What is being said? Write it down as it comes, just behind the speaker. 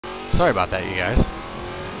Sorry about that, you guys.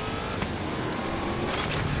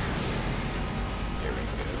 There we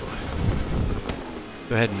go.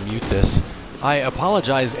 Go ahead and mute this. I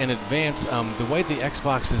apologize in advance. The way the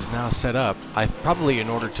Xbox is now set up, probably in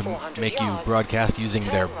order to make you broadcast using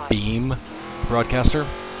their Beam broadcaster,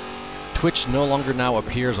 Twitch no longer now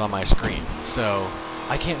appears on my screen, so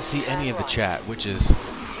I can't see any of the chat, which is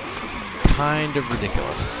kind of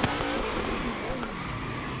ridiculous.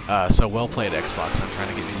 So well played, Xbox. I'm trying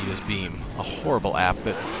to get you to use Beam, a horrible app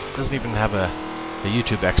that doesn't even have a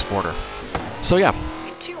YouTube exporter. So yeah.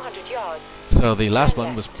 In 200 yards. So the last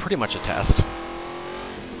one was pretty much a test.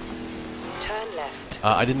 Turn left.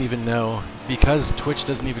 I didn't even know, because Twitch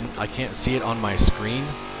doesn't even, I can't see it on my screen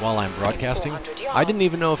while I'm broadcasting. I didn't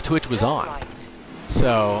even know if Twitch was on. Right.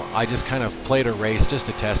 So I just kind of played a race just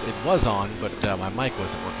to test. It was on, but my mic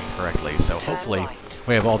wasn't working correctly. So hopefully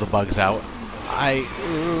we have all the bugs out. I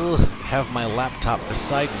have my laptop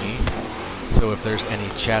beside me, so if there's any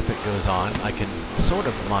chat that goes on, I can sort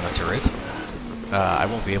of monitor it. I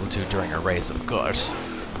won't be able to during a race, of course.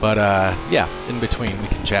 But yeah, in between we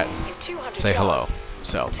can chat and say hello.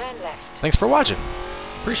 So, thanks for watching.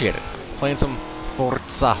 Appreciate it. Playing some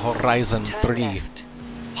Forza Horizon 3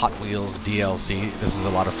 Hot Wheels DLC. This is a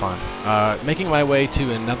lot of fun. Making my way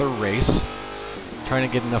to another race. Trying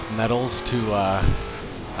to get enough medals to...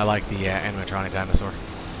 I like the animatronic dinosaur.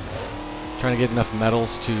 Trying to get enough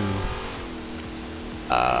medals to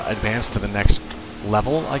advance to the next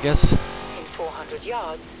level, I guess. In 400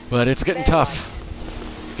 yards. But it's getting tough.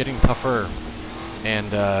 Getting tougher. And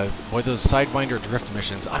boy, those Sidewinder drift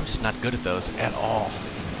missions, I'm just not good at those at all.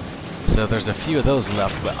 So there's a few of those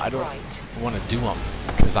left, but I don't want to do them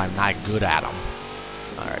because I'm not good at them.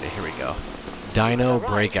 Alrighty, here we go. Dino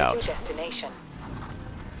Breakout.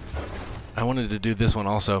 I wanted to do this one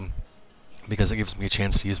also because it gives me a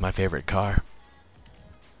chance to use my favorite car.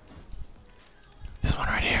 This one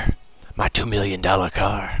right here. My $2 million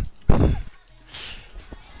car.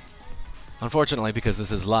 Unfortunately, because this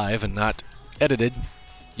is live and not edited,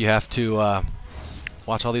 you have to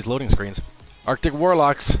watch all these loading screens. Arctic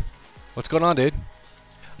Warlocks. What's going on, dude?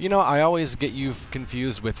 You know, I always get you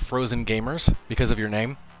confused with Frozen Gamers because of your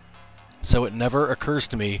name. So it never occurs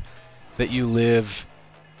to me that you live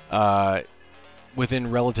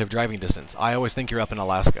within relative driving distance. I always think you're up in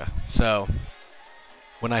Alaska. So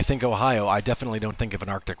when I think Ohio, I definitely don't think of an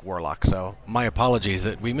Arctic Warlock. So my apologies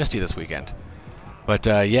that we missed you this weekend. But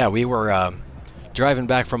yeah, we were driving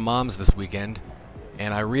back from Mom's this weekend,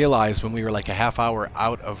 and I realized when we were like a half hour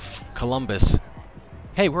out of Columbus,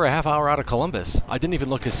 hey, we're a half hour out of Columbus. I didn't even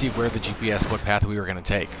look to see where the GPS, what path we were going to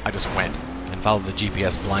take. I just went and followed the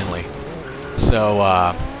GPS blindly. So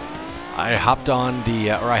I hopped on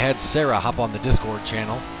the, or I had Sarah hop on the Discord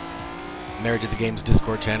channel, Married to the Game's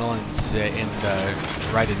Discord channel, and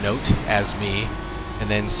write a note as me. And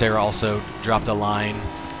then Sarah also dropped a line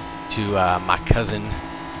to my cousin,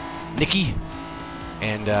 Nikki.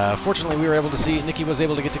 And fortunately, we were able to see, Nikki was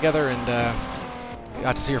able to get together and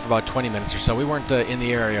got to see her for about 20 minutes or so. We weren't in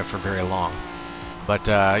the area for very long. But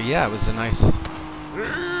yeah, it was a nice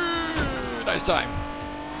time.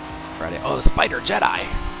 Friday. Oh, Spider Jedi!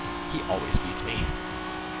 He always beats me.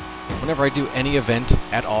 Whenever I do any event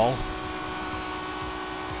at all,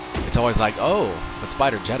 it's always like, oh, but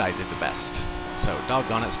Spider Jedi did the best. So,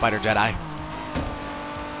 doggone it, Spider Jedi.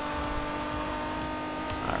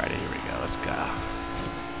 Alrighty, here we go. Let's go.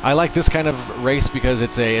 I like this kind of race because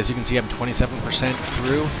it's a, as you can see, I'm 27%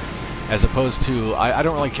 through, as opposed to, I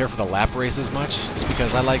don't really care for the lap race as much, just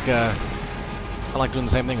because I like doing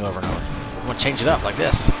the same thing over and over. I want to change it up like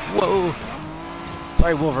this. Whoa!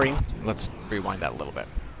 Sorry, Wolverine. Let's rewind that a little bit.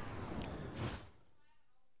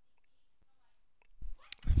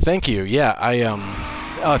 Thank you. Yeah,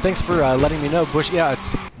 thanks for letting me know, Bush. Yeah,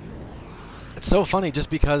 it's so funny just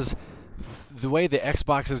because the way the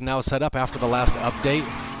Xbox is now set up after the last update,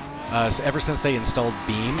 ever since they installed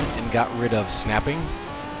Beam and got rid of snapping,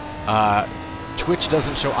 Twitch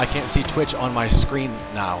doesn't show. I can't see Twitch on my screen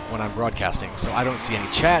now when I'm broadcasting, so I don't see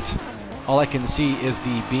any chat. All I can see is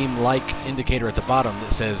the Beam-like indicator at the bottom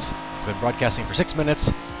that says, I've been broadcasting for 6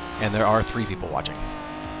 minutes, and there are 3 people watching.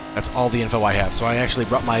 That's all the info I have. So I actually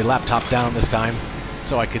brought my laptop down this time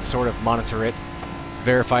so I could sort of monitor it,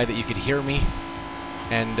 verify that you could hear me,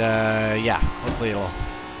 and yeah, hopefully it'll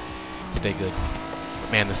stay good.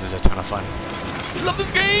 But man, this is a ton of fun. I love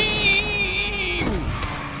this game!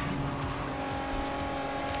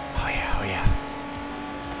 Oh yeah, oh yeah.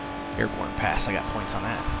 Airborne pass, I got points on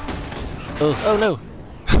that. Oh no!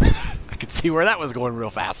 I could see where that was going real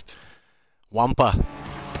fast. Wampa.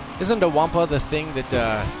 Isn't a Wampa the thing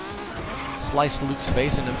that sliced Luke's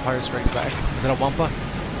face in Empire Strikes Back? Is it a Wampa?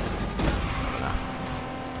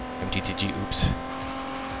 MTTG, oops.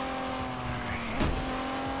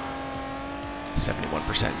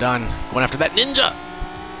 71% done. Going after that ninja!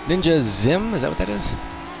 Ninja Zim, is that what that is?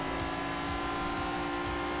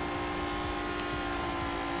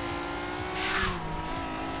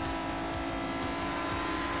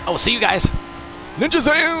 Oh, see you guys! Ninja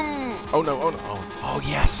Zim! Oh no, oh no, oh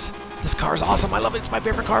yes! This car is awesome, I love it, it's my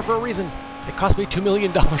favorite car for a reason. It cost me $2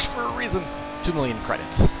 million for a reason. 2 million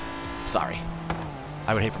credits. Sorry.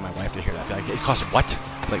 I would hate for my wife to hear that. Be like, it cost what?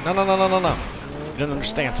 It's like, no, no, no, no, no, no. You don't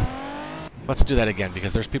understand. Let's do that again,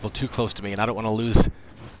 because there's people too close to me, and I don't want to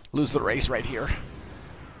lose the race right here.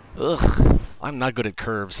 Ugh. I'm not good at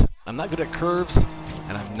curves. I'm not good at curves,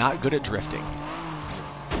 and I'm not good at drifting.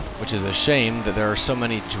 Which is a shame that there are so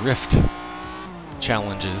many drift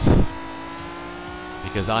challenges,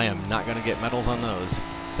 because I am not going to get medals on those.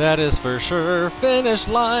 That is for sure. Finish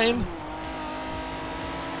line.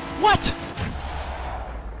 What?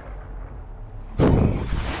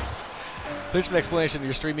 Thanks for the explanation.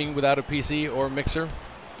 You're streaming without a PC or mixer?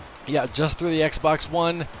 Yeah, just through the Xbox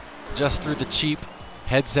One, just through the cheap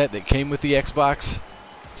headset that came with the Xbox.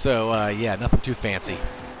 So, yeah, nothing too fancy.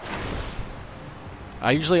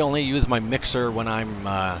 I usually only use my mixer when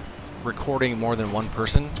I'm recording more than one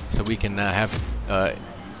person, so we can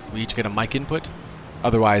we each get a mic input.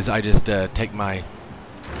 Otherwise, I just take my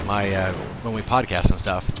when we podcast and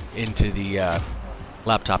stuff into the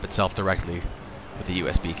laptop itself directly with the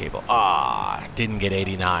USB cable. Ah, didn't get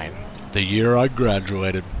 89. The year I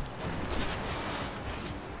graduated.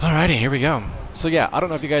 Alrighty, here we go. So yeah, I don't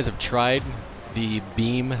know if you guys have tried the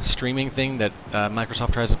Beam streaming thing that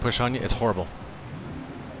Microsoft tries to push on you. It's horrible.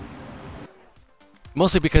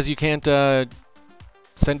 Mostly because you can't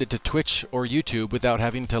send it to Twitch or YouTube without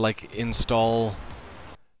having to like install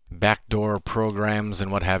backdoor programs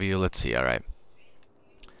and what have you. Let's see, alright.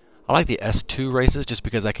 I like the S2 races just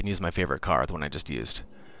because I can use my favorite car, the one I just used.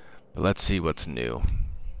 But let's see what's new.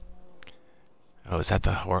 Oh, is that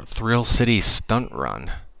the Thrill City Stunt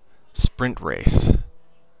Run? Sprint race.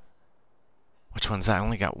 Which one's that? I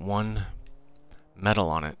only got one medal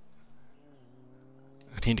on it.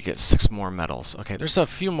 I need to get 6 more medals. Okay, there's a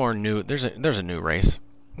few more new... There's a new race.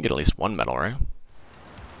 You can get at least 1 medal, right?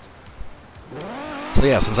 So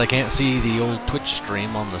yeah, since I can't see the old Twitch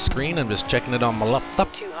stream on the screen, I'm just checking it on my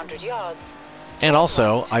laptop. 200 yards. And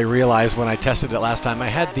also, I realized when I tested it last time, I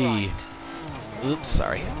had the... Oops,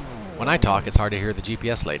 sorry. When I talk, it's hard to hear the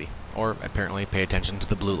GPS lady. Or, apparently, pay attention to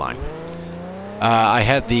the blue line. I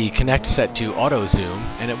had the Kinect set to auto zoom,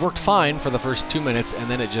 and it worked fine for the first 2 minutes, and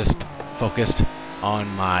then it just focused on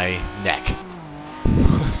my neck.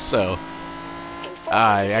 So,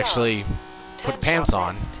 I actually put pants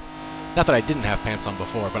on. Not that I didn't have pants on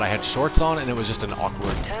before, but I had shorts on, and it was just an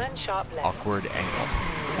awkward angle.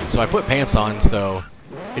 So I put pants on, so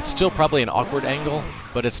it's still probably an awkward angle,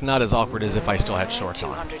 but it's not as awkward as if I still had shorts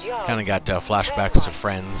on. Kind of got flashbacks to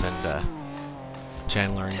Friends and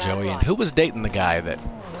Chandler and Joey. And who was dating the guy that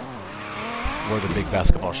wore the big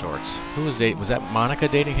basketball shorts? Who was dating? Was that Monica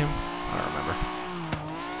dating him? I don't remember.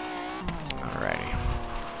 Alrighty.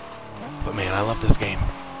 But man, I love this game.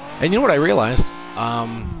 And you know what I realized?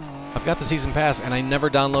 I've got the season pass, and I never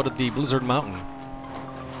downloaded the Blizzard Mountain.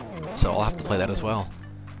 So I'll have to play that as well.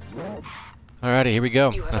 Alrighty, here we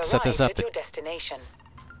go. Let's set this up.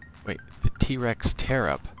 Wait, the T-Rex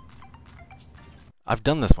tear-up. I've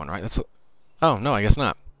done this one, right? Oh, no, I guess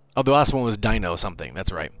not. Oh, the last one was Dino something.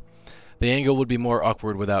 That's right. The angle would be more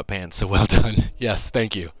awkward without pants, so well done. Yes,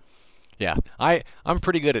 thank you. Yeah, I'm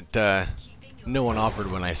pretty good at knowing awkward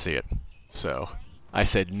when I see it. So, I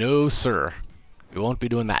said, no, sir. We won't be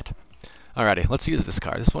doing that. Alrighty, let's use this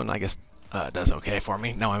car. This one, I guess, does okay for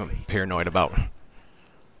me. Now I'm paranoid about...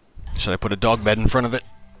 Should I put a dog bed in front of it?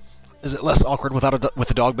 Is it less awkward with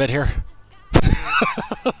a dog bed here?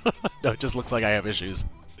 No, it just looks like I have issues.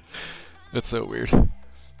 That's so weird.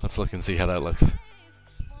 Let's look and see how that looks.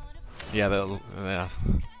 Yeah, I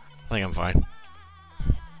think I'm fine.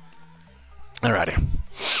 Alrighty.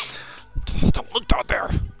 Don't look down there!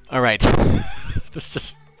 Alright. This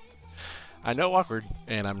just... I know awkward,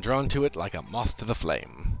 and I'm drawn to it like a moth to the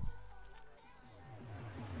flame.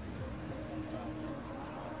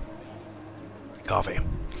 Coffee.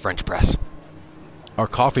 French press. Our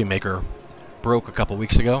coffee maker broke a couple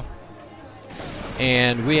weeks ago,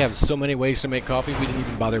 and we have so many ways to make coffee, we didn't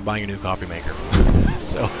even bother buying a new coffee maker.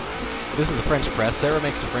 So, this is a French press. Sarah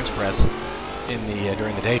makes the French press in the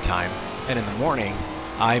during the daytime, and in the morning,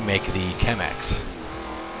 I make the Chemex.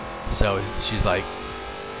 So, she's like,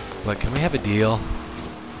 can we have a deal?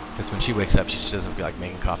 Because when she wakes up, she just doesn't feel like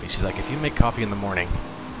making coffee. She's like, if you make coffee in the morning,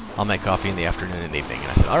 I'll make coffee in the afternoon and evening.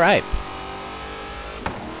 And I said, all right.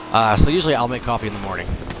 So usually I'll make coffee in the morning,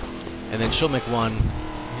 and then she'll make one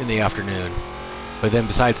in the afternoon. But then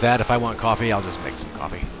besides that, if I want coffee, I'll just make some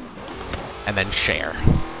coffee. And then share.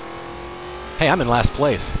 Hey, I'm in last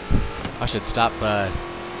place. I should stop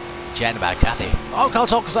chatting about coffee. Oh,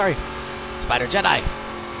 Culture, sorry. Spider Jedi.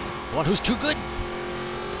 The one who's too good.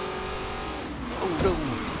 Oh, no.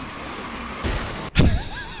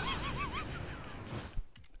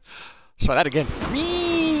 Let's try that again.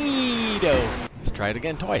 Greedo. Let's try it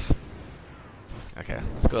again twice. Okay,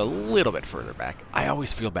 let's go a little bit further back. I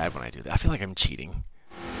always feel bad when I do that. I feel like I'm cheating.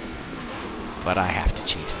 But I have to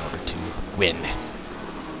cheat in order to win.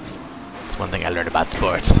 That's one thing I learned about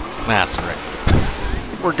sports. That's right.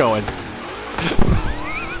 We're going.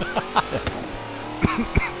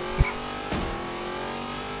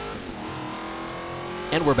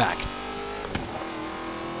 And we're back.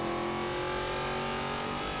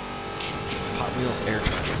 Hot Wheels Air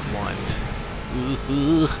Charger 1.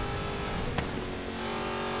 Ooh.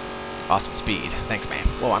 Awesome speed. Thanks, man.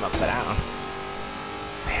 Whoa, I'm upside down.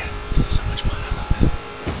 Man, this is so much fun. I love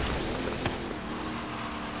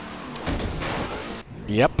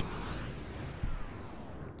this. Yep.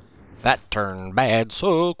 That turned bad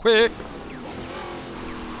so quick.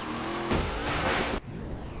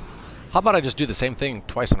 How about I just do the same thing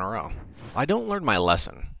twice in a row? I don't learn my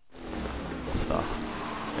lesson.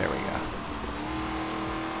 There we go.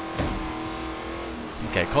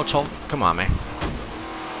 Okay, Coach Hulk, come on, man.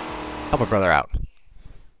 Help a brother out.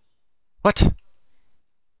 What?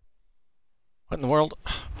 What in the world?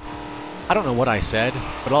 I don't know what I said,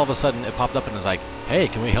 but all of a sudden it popped up and was like, hey,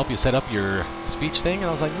 can we help you set up your speech thing? And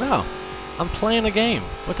I was like, no, I'm playing a game.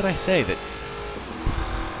 What did I say that...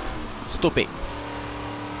 Stupid.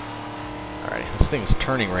 Alrighty, this thing's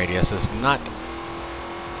turning radius is not...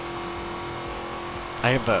 I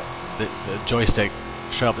have the joystick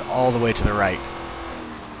shoved all the way to the right.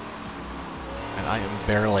 And I am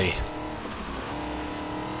barely...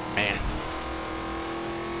 Man.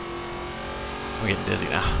 I'm getting dizzy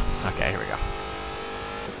now. Okay, here we go.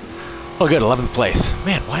 Oh good, 11th place.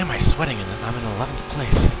 Man, why am I sweating and I'm in 11th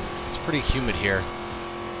place? It's pretty humid here.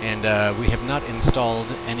 And we have not installed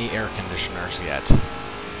any air conditioners yet.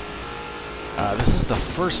 This is the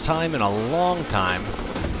first time in a long time,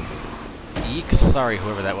 eeks, sorry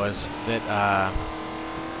whoever that was, that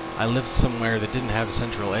I lived somewhere that didn't have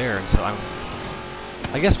central air, and so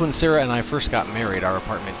I guess when Sarah and I first got married, our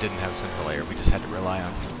apartment didn't have central air. We just had to rely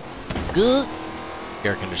on good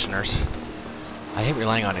air conditioners. I hate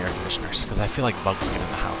relying on air conditioners because I feel like bugs get in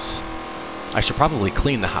the house. I should probably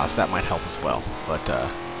clean the house. That might help as well.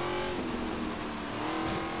 But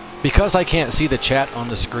because I can't see the chat on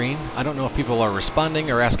the screen, I don't know if people are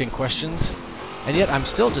responding or asking questions, and yet I'm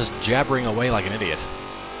still just jabbering away like an idiot.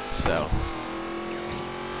 So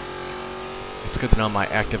it's good to know my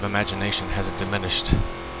active imagination hasn't diminished,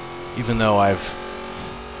 even though I've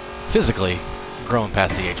physically grown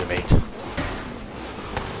past the age of 8.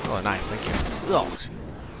 Oh, nice, thank you. Oh.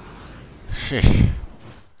 Shish.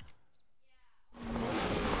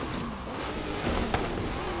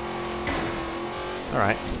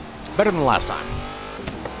 Alright. Better than the last time.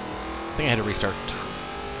 I think I had to restart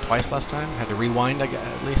twice last time. Had to rewind, I guess,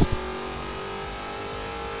 at least.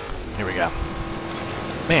 Here we go.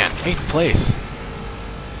 Man, 8th place.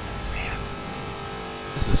 Man.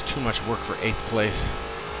 This is too much work for 8th place.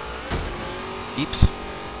 Eeps.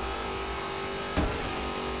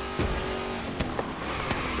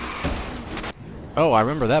 Oh, I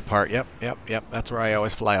remember that part. Yep. That's where I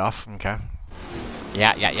always fly off. Okay.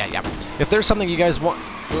 Yeah. If there's something you guys want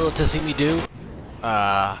to see me do,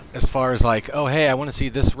 as far as like, oh, hey, I want to see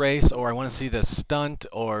this race, or I want to see this stunt,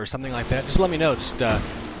 or something like that, just let me know. Just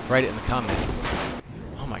write it in the comments.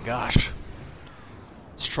 Oh my gosh.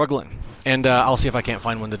 Struggling. And I'll see if I can't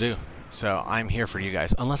find one to do. So I'm here for you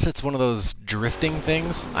guys. Unless it's one of those drifting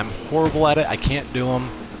things. I'm horrible at it. I can't do them.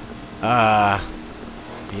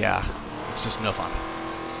 Yeah. It's just no fun.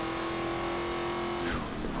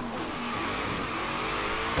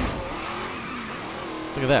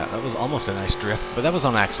 Look at that. That was almost a nice drift, but that was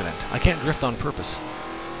on accident. I can't drift on purpose.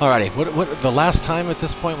 Alrighty. What the last time at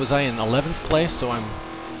this point was I in 11th place, so I'm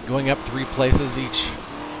going up 3 places each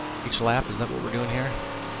lap. Is that what we're doing here?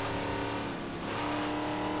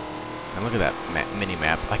 And look at that mini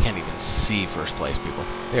map. I can't even see first place, people.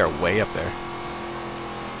 They are way up there.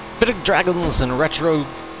 Fitted dragons and retro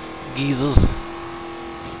geezes.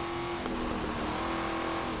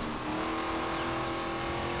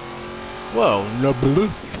 Whoa, no blue.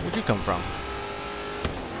 Where'd you come from?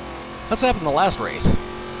 That's happened in the last race.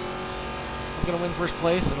 I was gonna win first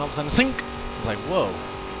place, and all of a sudden, sink! I was like, whoa.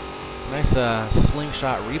 Nice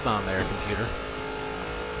slingshot rebound there, computer.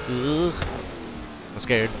 Ugh. I'm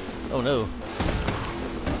scared. Oh no.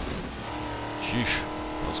 Sheesh.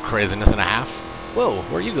 That was craziness and a half. Whoa,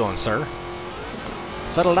 where are you going, sir?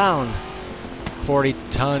 Settle down.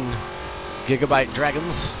 40-ton gigabyte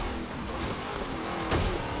dragons.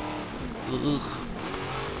 Ugh.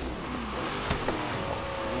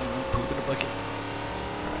 Poop in a bucket.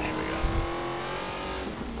 Alright, here we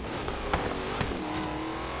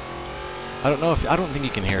go. I don't think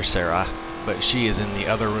you can hear Sarah, but she is in the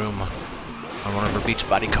other room on one of her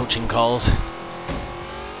Beachbody coaching calls,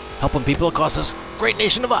 helping people across this great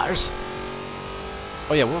nation of ours.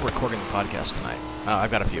 Oh yeah, we're recording the podcast tonight.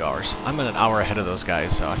 I've got a few hours. I'm an hour ahead of those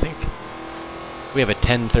guys, so I think we have a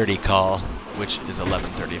 10:30 call, which is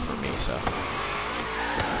 11:30 for me, so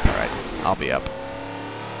it's alright. I'll be up.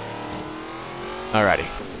 Alrighty.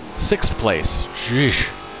 6th place. Sheesh.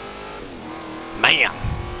 Man!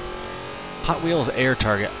 Hot Wheels air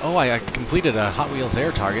target. Oh, I completed a Hot Wheels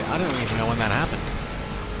air target. I don't even know when that happened.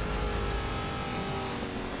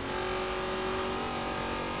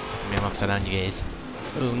 I'm upside down, you guys.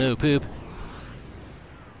 Oh no, poop.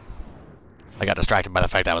 I got distracted by the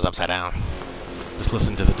fact that I was upside down. Just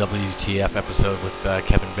listened to the WTF episode with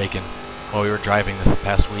Kevin Bacon while we were driving this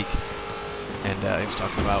past week. And he was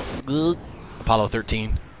talking about Apollo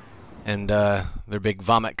 13 and their big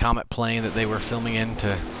Vomit Comet plane that they were filming in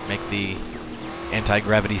to make the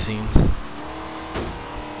anti-gravity scenes.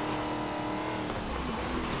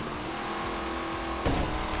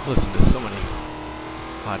 Listen to so many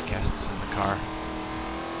podcasts in the car.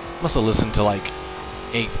 Must have listened to like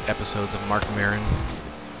 8 episodes of Mark Maron.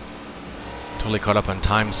 Totally caught up on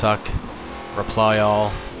Time Suck, Reply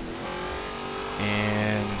All,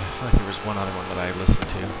 and I feel like there was one other one that I listened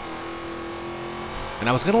to. And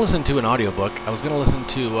I was going to listen to an audiobook. I was going to listen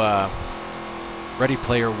to Ready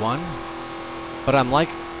Player One, but I'm like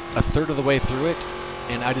a third of the way through it,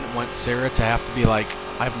 and I didn't want Sarah to have to be like,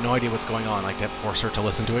 I have no idea what's going on, like to force her to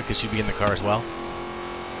listen to it because she'd be in the car as well.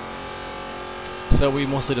 So we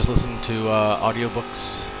mostly just listened to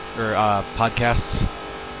audiobooks or podcasts,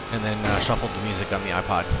 and then shuffled the music on the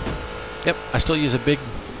iPod. Yep, I still use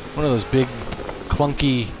one of those big,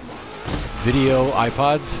 clunky video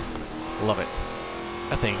iPods. Love it.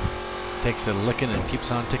 That thing takes a licking and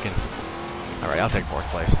keeps on ticking. Alright, I'll take 4th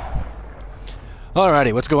place.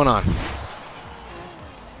 Alrighty, what's going on?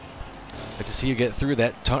 Good to see you get through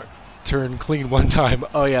that turn clean one time.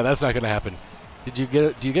 Oh yeah, that's not going to happen. Do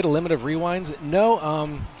you get a limit of rewinds? No,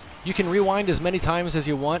 you can rewind as many times as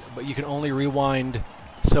you want, but you can only rewind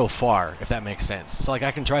so far, if that makes sense. So like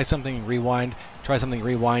I can try something, rewind,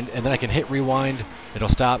 and then I can hit rewind, it'll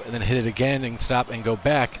stop, and then hit it again and stop and go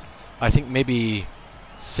back. I think maybe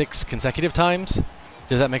 6 consecutive times.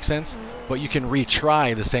 Does that make sense? But you can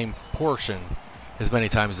retry the same portion as many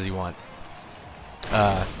times as you want.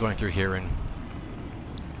 Going through here and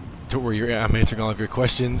to where I'm answering all of your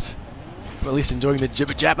questions. I'm at least enjoying the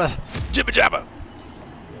jibba jabba. Jibba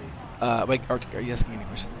jabba! Wait, are you asking me any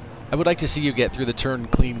questions? I would like to see you get through the turn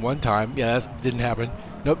clean one time. Yeah, that didn't happen.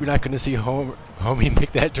 Nope, you're not going to see Homie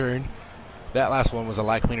make that turn. That last one was a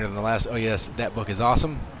lot cleaner than the last. Oh yes, that book is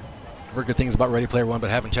awesome. Heard good things about Ready Player One, but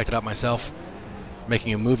haven't checked it out myself.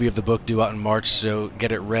 Making a movie of the book due out in March, so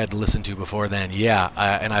get it read, listen to before then. Yeah,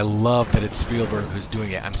 and I love that it's Spielberg who's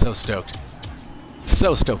doing it. I'm so stoked.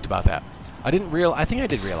 So stoked about that. I think I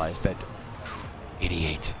did realize that...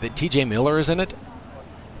 Idiot. That T.J. Miller is in it.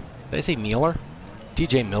 Did I say Mueller?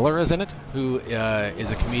 T.J. Miller is in it, who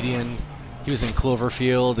is a comedian. He was in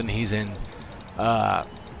Cloverfield, and he's in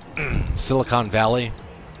Silicon Valley.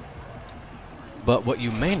 But what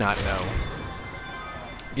you may not know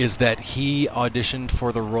is that he auditioned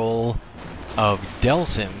for the role of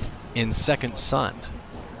Delson in Second Son.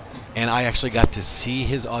 And I actually got to see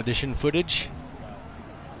his audition footage.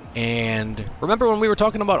 And remember when we were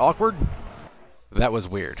talking about awkward? That was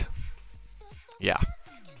weird. Yeah.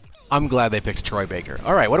 I'm glad they picked Troy Baker.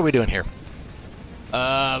 Alright, what are we doing here?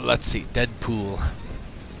 Let's see. Deadpool.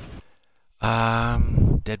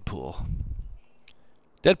 Deadpool.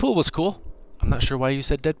 Deadpool was cool. I'm not sure why you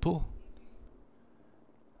said Deadpool.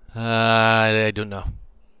 I don't know.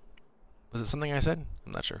 Was it something I said?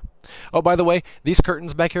 I'm not sure. Oh, by the way, these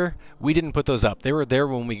curtains back here, we didn't put those up. They were there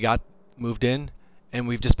when we got moved in, and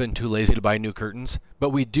we've just been too lazy to buy new curtains. But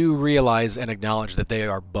we do realize and acknowledge that they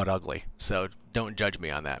are butt ugly, so don't judge me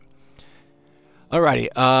on that. Alrighty,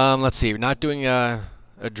 let's see. We're not doing a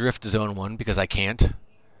drift zone one because I can't.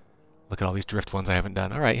 Look at all these drift ones I haven't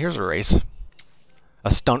done. Alright, here's a race.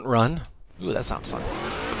 A stunt run. Ooh, that sounds fun.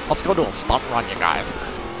 Let's go do a stunt run, you guys.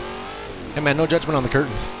 Hey man, no judgment on the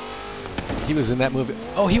curtains. He was in that movie.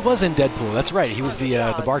 Oh, he was in Deadpool. That's right. He was the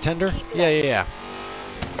bartender. Yeah.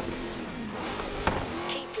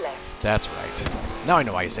 That's right. Now I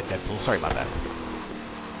know why you said Deadpool. Sorry about that.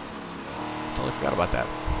 Totally forgot about that.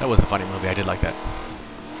 That was a funny movie. I did like that.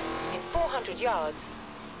 In 400 yards,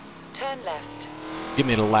 turn left. Give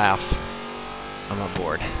me the laugh. I'm on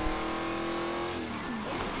board.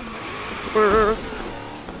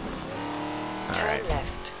 Turn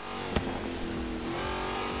left.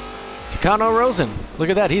 Takano Rosen. Look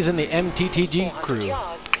at that. He's in the MTTG 400 crew.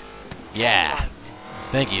 yards, Yeah. right.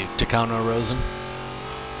 Thank you, Takano Rosen.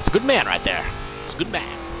 It's a good man right there. It's a good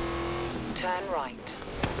man. Turn right.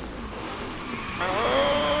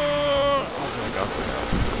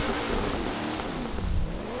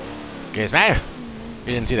 Excuse me.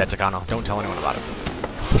 You didn't see that, Takano. Don't tell anyone about it.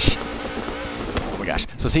 Gosh. Oh my gosh.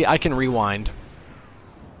 So see, I can rewind.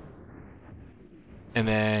 And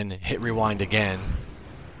then hit rewind again.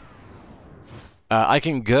 I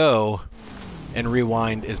can go and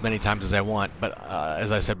rewind as many times as I want, but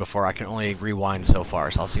as I said before, I can only rewind so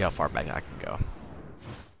far, so I'll see how far back I can go.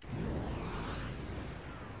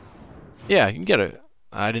 Yeah, you can get it.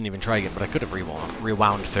 I didn't even try again, but I could have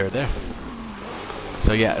rewound further.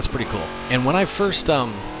 So yeah, it's pretty cool. And when I first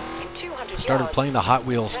In 200 started yards, playing the Hot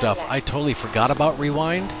Wheels turn stuff, left. I totally forgot about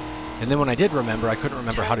rewind. And then when I did remember, I couldn't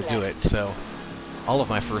remember how to do it. So all of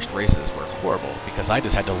my first races were horrible because I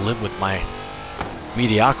just had to live with my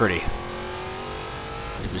mediocrity.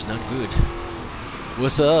 It was not good.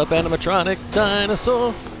 What's up, animatronic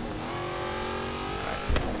dinosaur?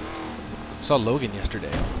 Alright. Saw Logan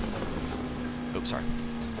yesterday. Oops, sorry.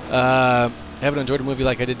 Haven't enjoyed a movie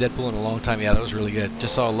like I did Deadpool in a long time. Yeah, that was really good.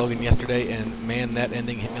 Just saw Logan yesterday, and man, that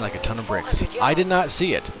ending hit me like a ton of bricks. I did not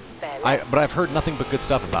see it, but I've heard nothing but good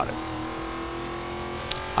stuff about it.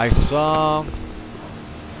 I saw, I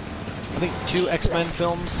think, 2 X-Men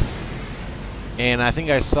films, and I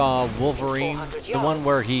think I saw Wolverine, the one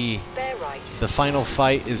where Bear right. the final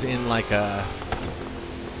fight is in like a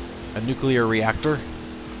nuclear reactor,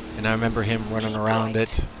 and I remember him running around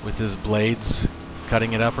it with his blades,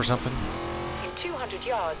 cutting it up or something. In 200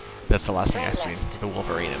 yards, That's the last thing turn I've seen, left. the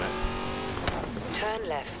Wolverine in it. Turn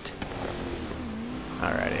left.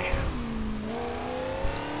 Alrighty.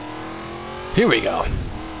 Here we go.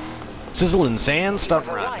 Sizzle and sand, You stunt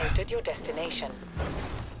have run. arrived at your destination.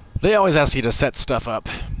 They always ask you to set stuff up.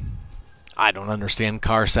 I don't understand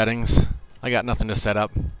car settings. I got nothing to set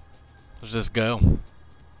up. Let's just go.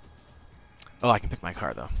 Oh, I can pick my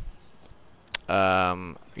car, though.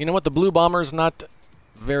 You know what? The Blue Bomber's not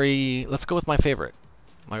very... Let's go with my favorite.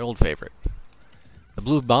 My old favorite. The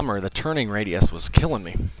Blue Bomber, the turning radius was killing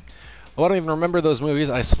me. Oh, I don't even remember those movies.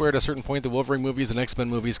 I swear at a certain point the Wolverine movies and X-Men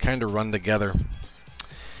movies kind of run together.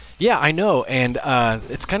 Yeah, I know, and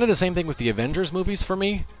it's kind of the same thing with the Avengers movies for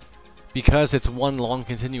me. Because it's one long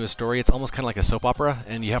continuous story, it's almost kind of like a soap opera,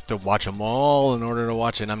 and you have to watch them all in order to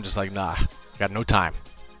watch it, and I'm just like, nah, got no time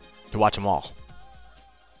to watch them all.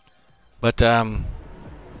 But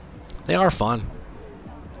they are fun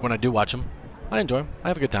when I do watch them. I enjoy them. I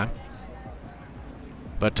have a good time.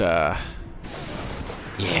 But,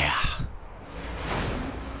 yeah.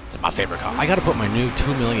 It's my favorite car. I gotta put my new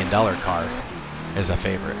 $2 million car as a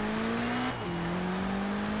favorite.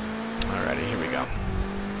 Alrighty, here we go.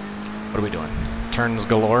 What are we doing? Turns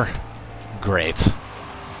galore? Great.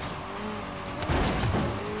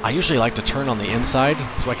 I usually like to turn on the inside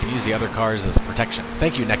so I can use the other cars as protection.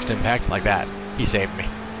 Thank you, Next Impact. Like that. He saved me.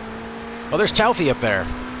 Oh, there's Chowfie up there.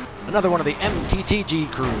 Another one of the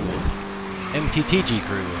MTTG crew. MTTG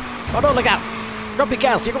crew. Oh, no, look out! Grumpy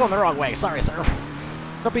Gas, you're going the wrong way. Sorry, sir.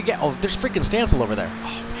 Grumpy Gas. Oh, there's freaking Stancil over there.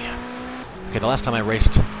 Oh, man. Okay, the last time I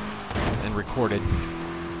raced and recorded,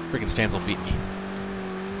 freaking Stancil beat me.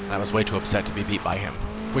 I was way too upset to be beat by him,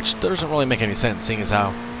 which doesn't really make any sense, seeing as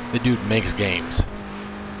how the dude makes games.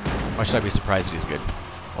 Why should I be surprised that he's good?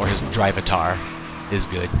 Or his Drivatar is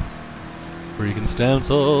good. Freaking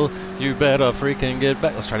Stancil, you better freaking get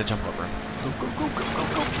back. Let's try to jump over him. Go, go, go, go,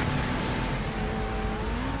 go, go.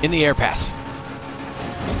 In the air pass.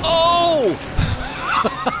 Oh!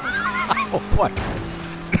 Oh, what?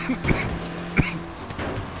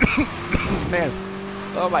 Man.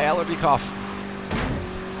 Oh, my allergy cough.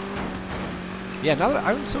 Yeah, now that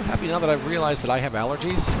I'm so happy now that I've realized that I have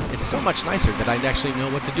allergies. It's so much nicer that I actually know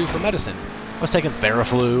what to do for medicine. I was taking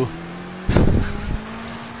Theraflu.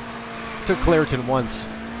 Took Claritin once,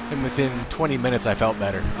 and within 20 minutes I felt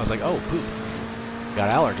better. I was like, oh, poop. Got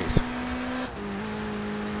allergies.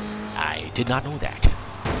 I did not know that.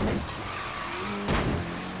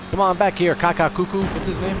 Come on back here, Kaka Cuckoo. What's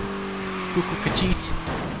his name? Cuckoo Kachit.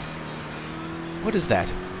 What is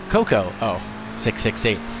that? Coco. Oh,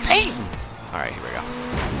 668. Satan! Alright, here we go.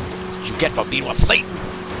 What you get for being with Satan?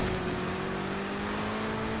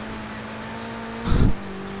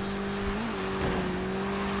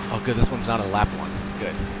 Oh, good. This one's not a lap one.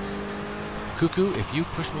 Good. Cuckoo, if you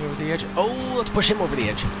push me over the edge... Oh, let's push him over the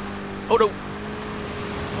edge. Oh, no.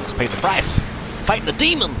 Let's pay the price. Fight the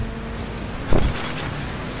demon.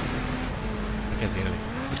 I can't see anything.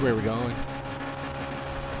 Which way are we going?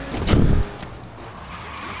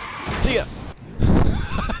 See ya.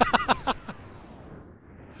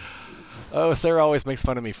 Oh, Sarah always makes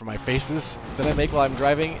fun of me for my faces that I make while I'm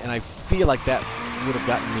driving, and I feel like that would have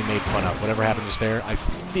gotten me made fun of. Whatever happened just there, I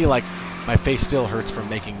feel like my face still hurts from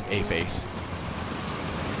making a face.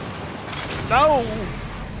 No!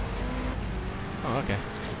 Oh, okay.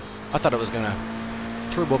 I thought it was gonna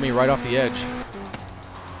turbo me right off the edge.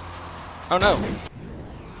 Oh no!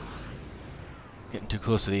 Getting too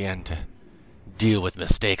close to the end to deal with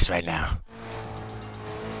mistakes right now.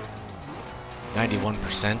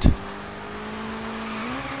 91%.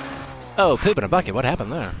 Oh, poop in a bucket. What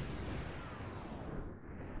happened there?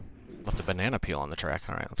 Left a banana peel on the track.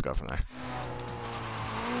 Alright, let's go from there.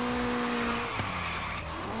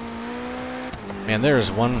 Man, there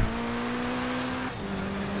is one...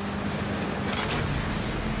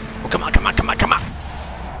 Oh, come on, come on, come on, come on!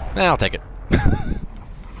 Nah, I'll take it.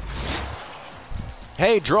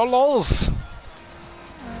 Hey, draw lols!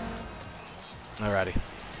 Alrighty.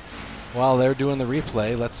 While they're doing the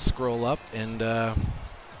replay, let's scroll up and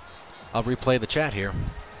I'll replay the chat here.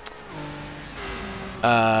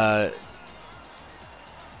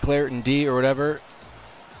 Clareton D or whatever.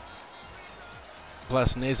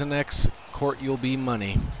 Plus Nasonex, Court you'll be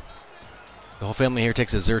money. The whole family here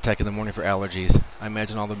takes a Zyrtec in the morning for allergies. I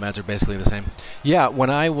imagine all the meds are basically the same. Yeah, when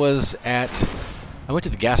I was at... I went to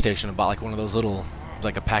the gas station and bought like one of those little...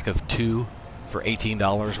 like a pack of 2 for $18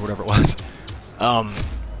 or whatever it was.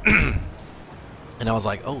 And I was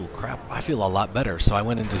like, oh crap, I feel a lot better. So I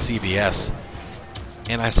went into CVS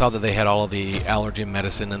and I saw that they had all of the allergy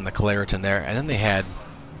medicine and the Claritin there, and then they had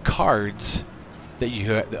cards that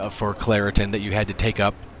you had, for Claritin, that you had to take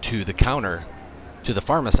up to the counter to the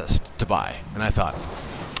pharmacist to buy. And I thought,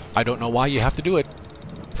 I don't know why you have to do it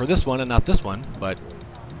for this one and not this one, but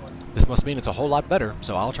this must mean it's a whole lot better,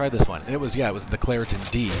 so I'll try this one. And it was, yeah, it was the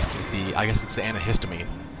Claritin D, the, I guess it's the antihistamine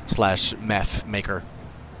 / meth maker.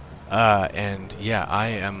 And yeah, I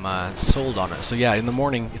am sold on it. So yeah, in the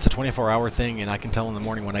morning, it's a 24-hour thing, and I can tell in the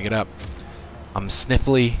morning when I get up, I'm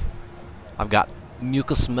sniffly, I've got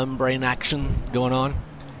mucous membrane action going on,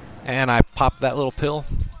 and I pop that little pill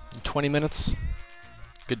in 20 minutes,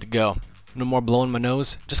 good to go. No more blowing my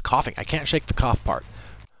nose, just coughing. I can't shake the cough part.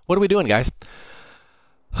 What are we doing, guys?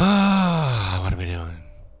 What are we doing?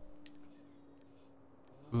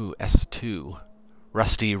 Ooh, S2.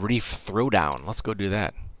 Rusty Reef Throwdown. Let's go do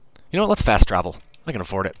that. You know what? Let's fast travel. I can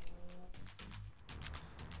afford it.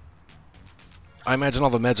 I imagine all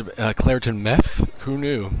the meds are Claritin meth? Who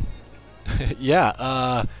knew?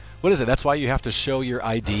 Yeah, what is it? That's why you have to show your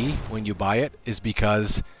ID when you buy it, is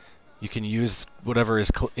because you can use whatever is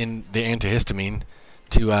in the antihistamine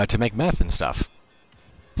to make meth and stuff.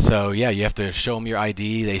 So yeah, you have to show them your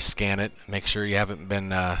ID, they scan it, make sure you haven't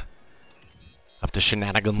been up to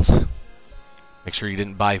shenanigans. Make sure you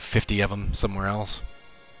didn't buy 50 of them somewhere else.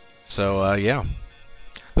 So yeah.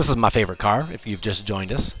 This is my favorite car, if you've just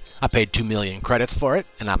joined us. I paid 2 million credits for it,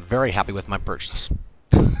 and I'm very happy with my purchase.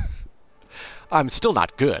 I'm still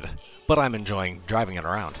not good, but I'm enjoying driving it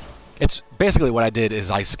around. It's basically what I did is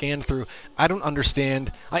I scanned through. I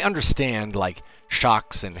understand like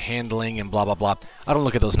shocks and handling and blah blah blah. I don't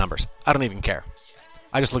look at those numbers. I don't even care.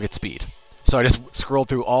 I just look at speed. So I just scrolled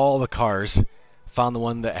through all the cars, found the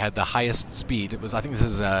one that had the highest speed. It was, I think this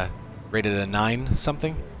is rated a 9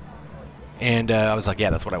 something, and I was like, yeah,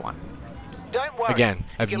 that's what I want. Don't worry. Again,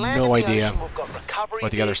 I have no idea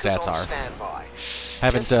what the other stats are.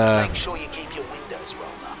 Haven't make sure you keep your windows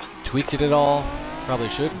rolled up. tweaked it at all. Probably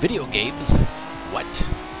should. Video games. What?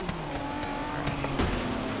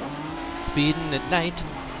 Speeding at night.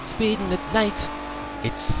 Speeding at night.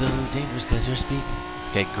 It's so dangerous because you're speeding.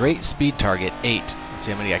 Okay, great speed target 8. Let's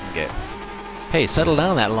see how many I can get. Hey, settle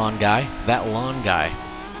down, that lawn guy. That lawn guy.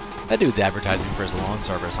 That dude's advertising for his lawn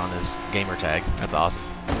service on his gamer tag. That's awesome.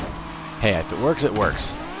 Hey, if it works, it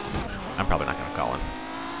works. I'm probably not going to call him.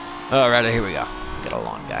 Alright, here we go. Get a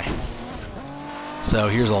lawn guy. So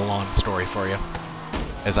here's a lawn story for you,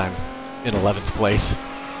 as I'm in 11th place.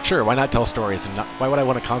 Sure, why not tell stories? And why would I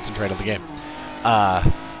want to concentrate on the game?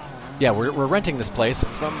 Yeah, we're renting this place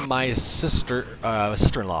from my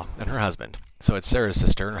sister-in-law and her husband. So it's Sarah's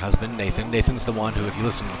sister and her husband, Nathan. Nathan's the one who, if you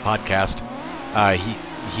listen to the podcast,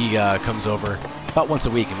 he comes over about once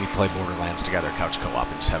a week and we play Borderlands together, couch co-op,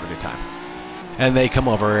 and just have a good time. And they come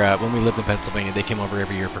over, when we lived in Pennsylvania, they came over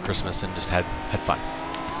every year for Christmas and just had fun.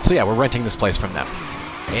 So yeah, we're renting this place from them.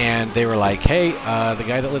 And they were like, hey, the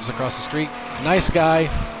guy that lives across the street, nice guy,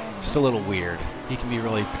 just a little weird. He can be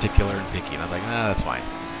really particular and picky. And I was like, nah, that's fine.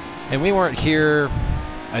 And we weren't here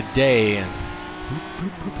a day, and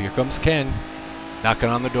here comes Ken, knocking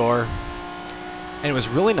on the door. And it was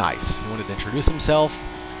really nice. He wanted to introduce himself,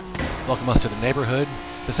 welcome us to the neighborhood.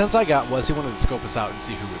 The sense I got was he wanted to scope us out and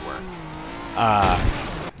see who we were.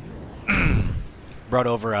 Brought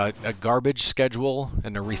over a garbage schedule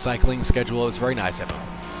and a recycling schedule. It was very nice of him.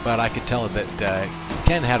 But I could tell that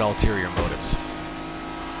Ken had ulterior motives.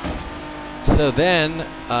 So then,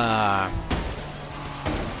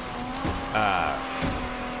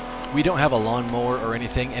 we don't have a lawnmower or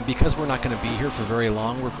anything, and because we're not going to be here for very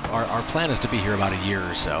long, our plan is to be here about a year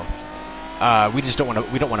or so. We just don't want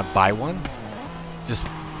to. We don't want to buy one, just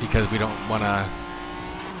because we don't want to.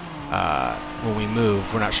 When we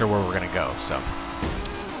move, we're not sure where we're going to go. So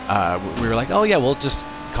we were like, oh yeah, we'll just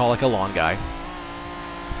call like a lawn guy,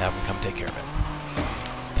 have him come take care of it,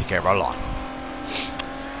 take care of our lawn.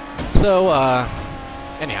 So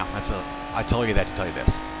anyhow, I told you that to tell you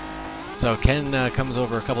this. So Ken comes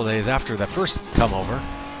over a couple of days after that first come over,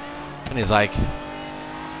 and he's like,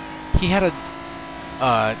 he had it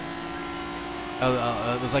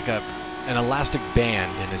was like an elastic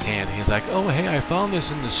band in his hand. And he's like, oh hey, I found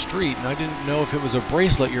this in the street, and I didn't know if it was a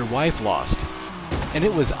bracelet your wife lost. And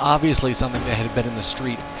it was obviously something that had been in the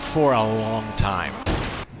street for a long time.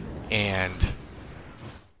 And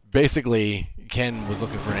basically, Ken was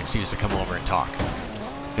looking for an excuse to come over and talk.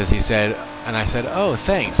 Because he said, and I said, oh,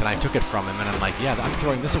 thanks. And I took it from him, and I'm like, yeah, I'm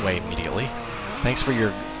throwing this away immediately. Thanks for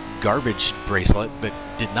your garbage bracelet that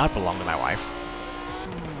did not belong to my wife.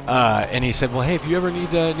 And he said, well, hey, if you ever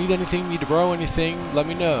need anything, need to borrow anything, let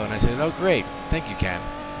me know. And I said, oh, great. Thank you, Ken.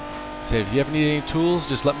 He said, if you ever need any tools,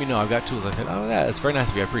 just let me know. I've got tools. I said, oh, yeah, that's very nice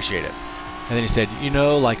of you. I appreciate it. And then he said, you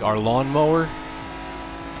know, like our lawnmower.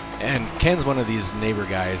 And Ken's one of these neighbor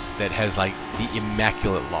guys that has, like, the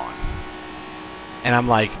immaculate lawn. And I'm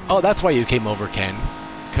like, oh, that's why you came over, Ken.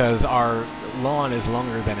 Because our lawn is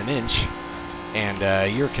longer than an inch.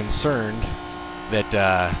 And you're concerned that,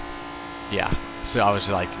 yeah. So I was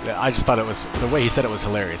just like, I just thought it was, the way he said it was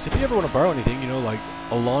hilarious. If you ever want to borrow anything, you know, like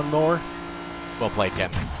a lawnmower, well played, Ken.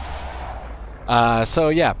 So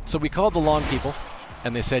yeah, so we called the lawn people,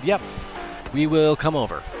 and they said, yep, we will come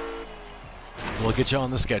over. We'll get you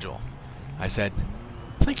on the schedule. I said,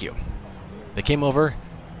 thank you. They came over,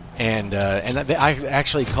 and I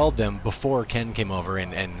actually called them before Ken came over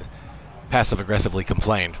and passive-aggressively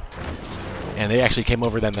complained. And they actually came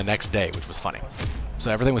over then the next day, which was funny. So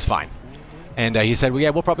everything was fine. And he said, well, yeah,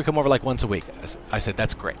 we'll probably come over like once a week. I said,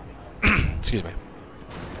 that's great. Excuse me.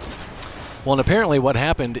 Well, and apparently what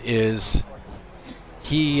happened is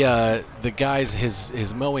he, the guys,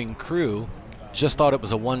 his mowing crew, just thought it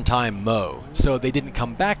was a one-time mow. So they didn't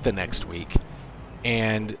come back the next week.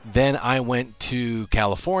 And then I went to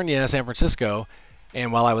California, San Francisco,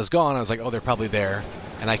 and while I was gone, I was like, oh, they're probably there.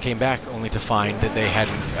 And I came back only to find that they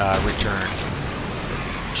hadn't returned.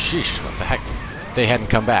 Sheesh, what the heck? They hadn't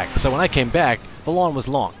come back. So when I came back, the lawn was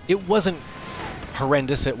long. It wasn't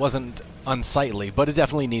horrendous, it wasn't unsightly, but it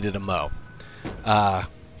definitely needed a mow.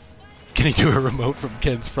 Can you do a remote from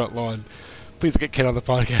Ken's front lawn? Please get Ken on the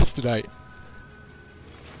podcast tonight.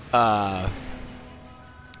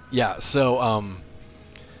 Yeah, so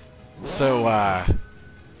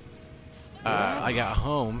I got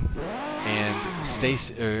home, and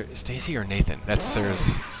Stacy or Nathan, that's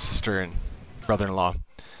Sarah's sister and brother-in-law,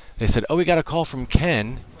 they said, oh, we got a call from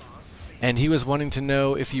Ken, and he was wanting to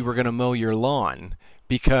know if you were going to mow your lawn,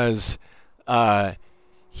 because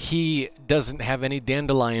he doesn't have any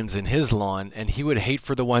dandelions in his lawn, and he would hate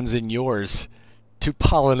for the ones in yours to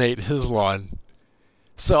pollinate his lawn.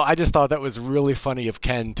 So I just thought that was really funny of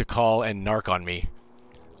Ken to call and narc on me.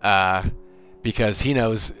 Because he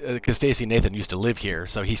knows, because Stacy and Nathan used to live here,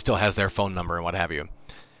 so he still has their phone number and what have you.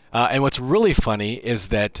 And what's really funny is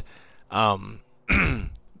that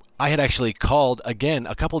I had actually called again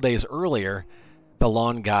a couple days earlier, the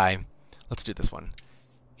lawn guy, let's do this one,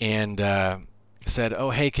 and said,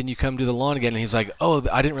 oh, hey, can you come do the lawn again? And he's like, oh,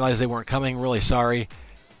 I didn't realize they weren't coming, really sorry.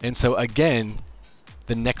 And so again,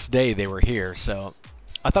 the next day they were here. So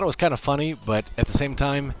I thought it was kind of funny, but at the same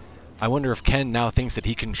time, I wonder if Ken now thinks that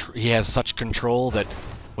he has such control that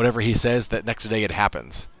whatever he says, that next day it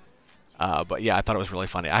happens. But yeah, I thought it was really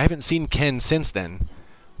funny. I haven't seen Ken since then,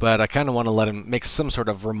 but I kind of want to let him make some sort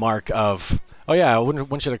of remark of, oh yeah, I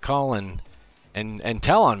want you to call and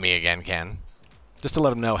tell on me again, Ken. Just to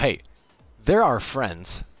let him know, hey, they're our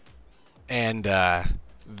friends, and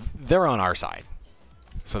they're on our side.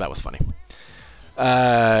 So that was funny.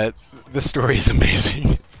 This story is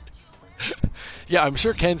amazing. Yeah, I'm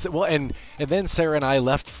sure Ken's... Well, and then Sarah and I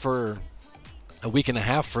left for a week and a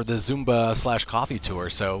half for the Zumba/coffee tour,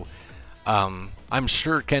 so I'm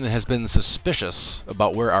sure Ken has been suspicious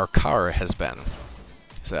about where our car has been.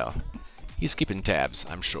 So he's keeping tabs,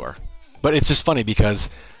 I'm sure. But it's just funny because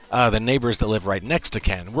the neighbors that live right next to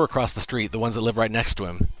Ken, we're across the street, the ones that live right next to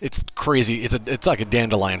him. It's crazy. It's like a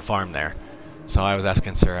dandelion farm there. So I was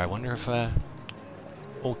asking Sarah, I wonder if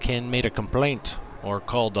old Ken made a complaint or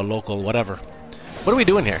called the local whatever. What are we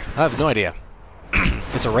doing here? I have no idea.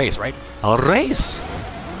 It's a race, right? A race!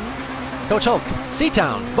 Coach Hulk,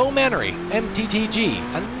 Seatown, Bo Mannery, MTTG,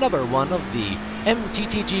 another one of the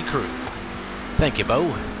MTTG crew. Thank you,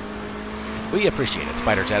 Bo. We appreciate it.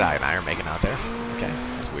 Spider Jedi and I are making out there. Okay,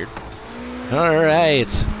 that's weird.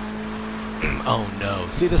 Alright. Oh no.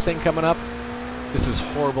 See this thing coming up? This is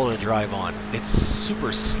horrible to drive on. It's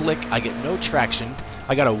super slick. I get no traction.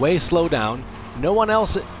 I gotta way slow down. No one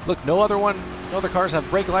else... Look, no other cars have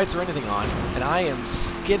brake lights or anything on. And I am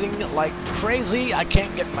skidding like crazy. I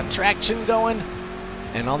can't get my traction going.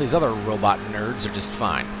 And all these other robot nerds are just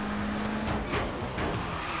fine.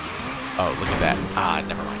 Oh, look at that. Ah,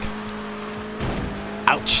 never mind.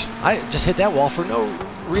 Ouch. I just hit that wall for no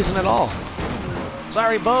reason at all.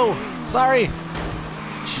 Sorry, Bo. Sorry.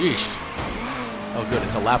 Sheesh. Oh, good.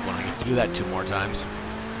 It's a lap one. I get to do that 2 more times.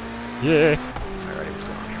 Yeah. Alrighty, what's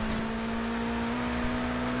going on here?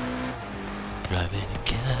 Driving a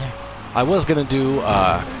car. I was going to do,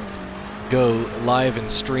 go live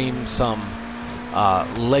and stream some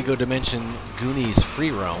Lego Dimension Goonies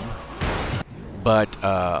free roam. But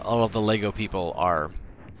all of the Lego people are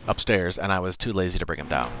upstairs, and I was too lazy to bring them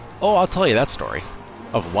down. Oh, I'll tell you that story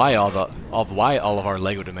of why all of our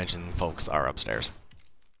Lego Dimension folks are upstairs.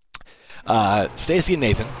 Stacy and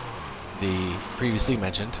Nathan, the previously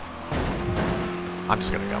mentioned, I'm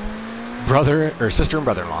just gonna go, sister and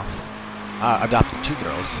brother-in-law, adopted 2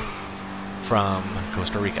 girls from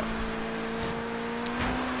Costa Rica.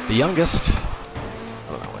 The youngest, I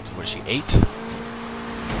don't know, what is she, 8?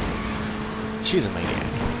 She's a maniac.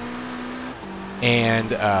 And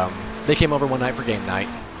they came over one night for game night,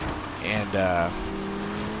 and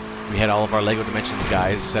we had all of our Lego Dimensions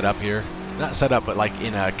guys set up here. Not set up, but like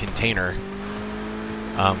in a container,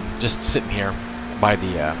 just sitting here by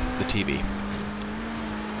the TV.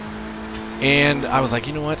 And I was like,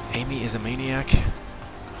 you know what? Amy is a maniac,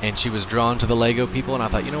 and she was drawn to the Lego people, and I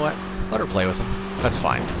thought, you know what? Let her play with them. That's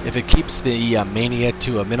fine. If it keeps the mania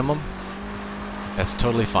to a minimum, that's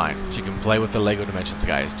totally fine. She can play with the Lego Dimensions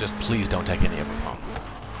guys. Just please don't take any of them home,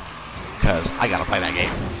 because I gotta play that game.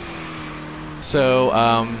 So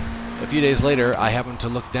a few days later, I happened to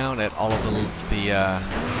look down at all of the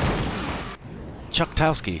Chuck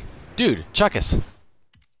Towski. Dude, Chuckus.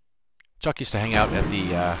 Chuck used to hang out at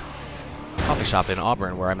the coffee shop in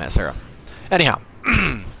Auburn where I met Sarah. Anyhow,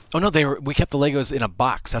 oh no, we kept the Legos in a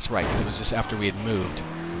box. That's right, because it was just after we had moved.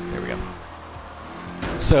 There we go.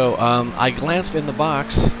 So I glanced in the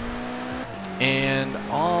box, and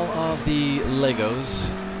all of the Legos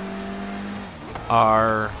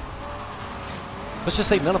are, let's just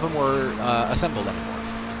say none of them were assembled anymore.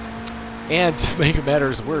 And to make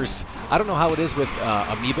matters worse, I don't know how it is with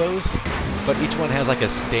amiibos, but each one has like a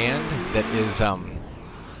stand that is,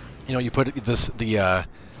 you know, you put the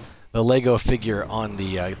Lego figure on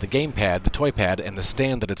the gamepad, the toy pad, and the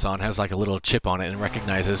stand that it's on has like a little chip on it and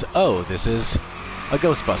recognizes, oh, this is a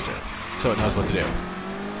Ghostbuster, so it knows what to do.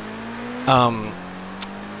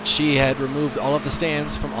 She had removed all of the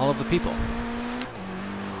stands from all of the people.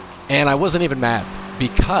 And I wasn't even mad,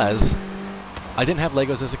 because I didn't have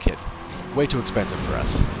Legos as a kid. Way too expensive for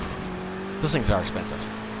us. Those things are expensive.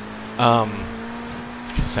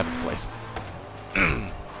 7th place.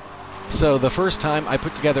 So the first time I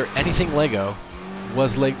put together anything Lego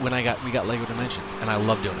was when we got Lego Dimensions, and I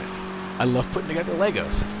love doing it. I love putting together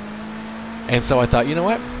Legos. And so I thought, you know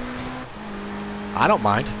what? I don't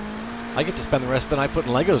mind. I get to spend the rest of the night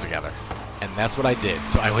putting Legos together. And that's what I did.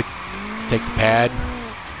 So I would take the pad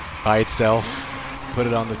by itself, put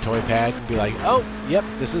it on the toy pad, and be like, oh, yep,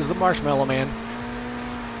 this is the Marshmallow Man.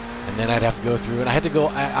 And then I'd have to go through, and I had to go,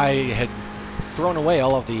 I had thrown away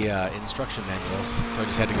all of the instruction manuals, so I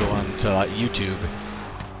just had to go on to YouTube.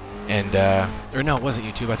 And, or no, it wasn't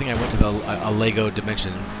YouTube. I think I went to a Lego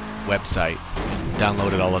Dimension website and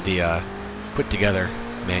downloaded all of the put together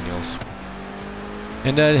manuals.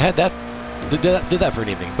 And had that, did that for an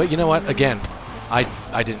evening. But you know what? Again, I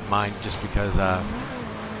didn't mind, just because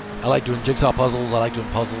I like doing jigsaw puzzles, I like doing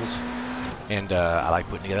puzzles, and I like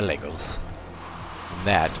putting together Legos. And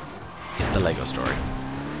that is the Lego story.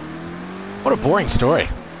 What a boring story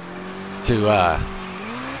to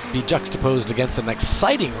be juxtaposed against an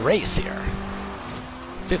exciting race here.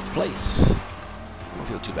 5th place. I don't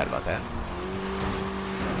feel too bad about that.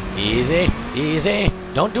 Easy, easy.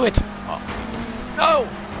 Don't do it. Oh. No!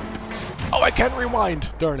 Oh, I can't rewind.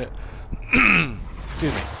 Darn it.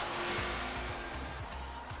 Excuse me.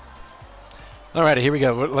 Alrighty, here we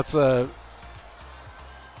go. Let's,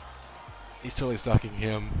 he's totally stalking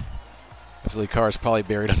him. Absolutely, car is probably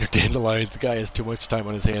buried under dandelions. The guy has too much time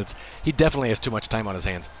on his hands. He definitely has too much time on his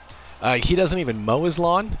hands. He doesn't even mow his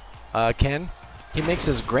lawn, Ken. He makes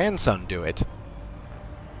his grandson do it.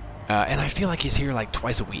 And I feel like he's here like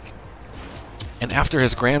twice a week. And after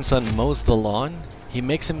his grandson mows the lawn, he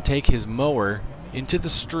makes him take his mower into the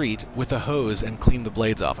street with a hose and clean the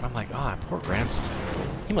blades off. And I'm like, oh, poor grandson.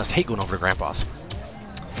 He must hate going over to Grandpa's.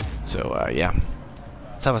 So, yeah.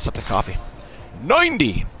 Let's have a sip of coffee.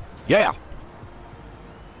 90! Yeah!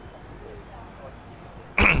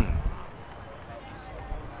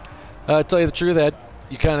 Tell you the truth, that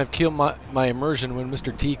you kind of killed my immersion when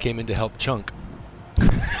Mr. T came in to help Chunk.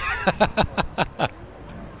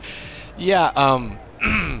 Yeah,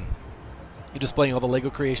 you're displaying all the Lego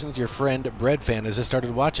creations. Your friend Bread Fan has just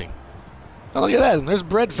started watching. Oh, look at that. There's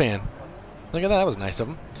Bread Fan. Look at that. That was nice of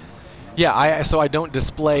him. Yeah, so I don't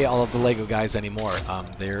display all of the Lego guys anymore.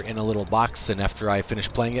 They're in a little box, and after I finish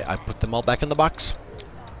playing it, I put them all back in the box,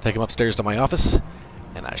 take them upstairs to my office,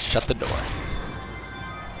 and I shut the door.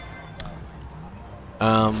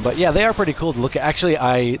 But yeah, they are pretty cool to look at. Actually,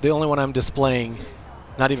 the only one I'm displaying,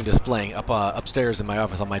 not even displaying, upstairs in my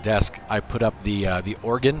office on my desk, I put up the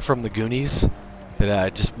organ from the Goonies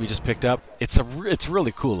that we just picked up. It's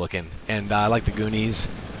really cool looking, and I like the Goonies.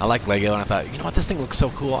 I like Lego, and I thought, you know what, this thing looks so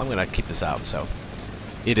cool. I'm gonna keep this out. So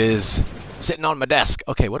it is sitting on my desk.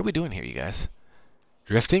 Okay, what are we doing here, you guys?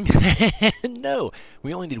 Drifting? No,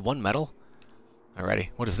 we only need 1 medal. Alrighty,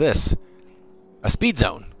 what is this? A speed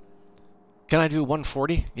zone. Can I do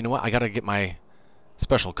 140? You know what? I gotta get my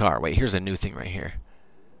special car. Wait, here's a new thing right here.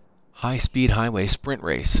 High-speed highway sprint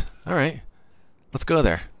race. All right, let's go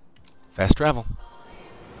there. Fast travel.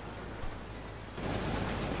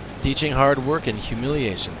 Teaching hard work and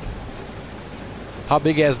humiliation. How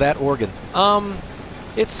big is that organ?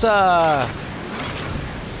 It's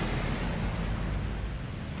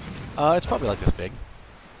probably like this big.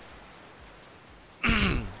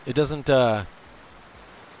 It doesn't. I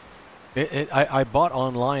bought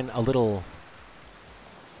online a little,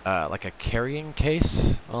 like a carrying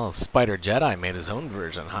case. Oh, Spider Jedi made his own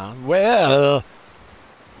version, huh? Well,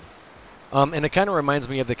 and it kind of reminds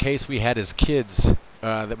me of the case we had as kids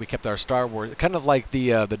that we kept our Star Wars. Kind of like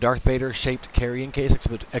the Darth Vader shaped carrying case,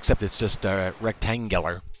 except it's just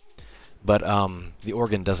rectangular. But the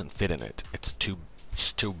organ doesn't fit in it. It's too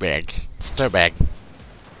big. It's too big.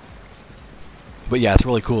 But yeah, it's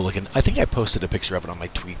really cool looking. I think I posted a picture of it on my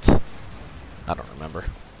tweets. I don't remember.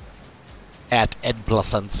 At Ed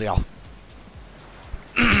Placencia.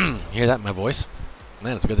 Hear that in my voice?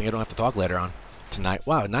 Man, it's a good thing I don't have to talk later on tonight.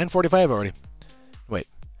 Wow, 9:45 already. Wait.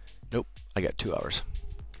 Nope. I got 2 hours.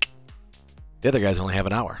 The other guys only have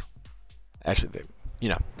an hour. Actually, you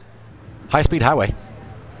know. High-speed highway.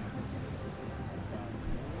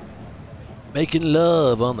 Making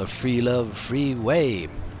love on the Free Love Freeway.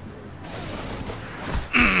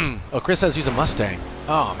 Oh, Chris says use a Mustang.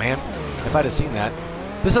 Oh, man. If I'd have seen that.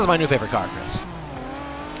 This is my new favorite car, Chris.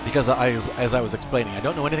 Because as I was explaining, I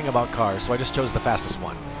don't know anything about cars, so I just chose the fastest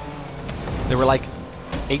one. There were like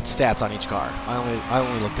 8 stats on each car. I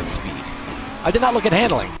only looked at speed. I did not look at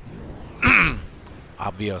handling.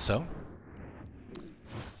 Obvioso.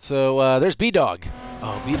 So there's B-Dog.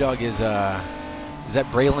 Oh, B-Dog is that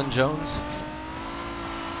Braylon Jones?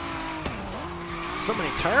 So many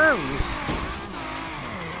terms.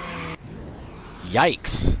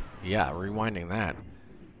 Yikes. Yeah, rewinding that.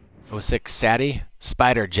 06 Sadie,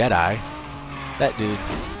 Spider Jedi. That dude.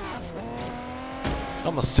 It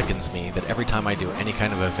almost sickens me that every time I do any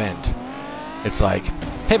kind of event, it's like,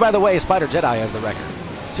 hey, by the way, Spider Jedi has the record.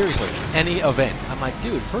 Seriously, any event. I'm like,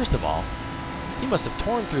 dude, first of all, he must have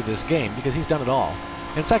torn through this game because he's done it all.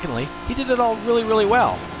 And secondly, he did it all really, really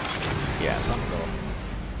well. Yeah, something little.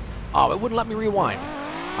 Oh, it wouldn't let me rewind.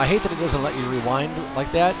 I hate that it doesn't let you rewind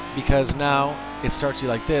like that because now it starts you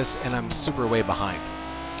like this and I'm super way behind.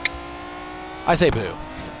 I say boo.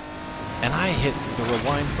 And I hit the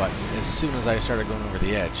rewind button as soon as I started going over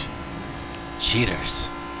the edge. Cheaters.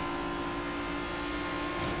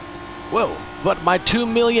 Whoa, but my $2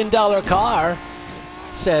 million car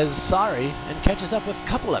says sorry and catches up with a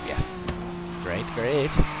couple of you. Great,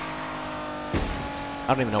 great. I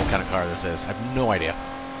don't even know what kind of car this is. I have no idea.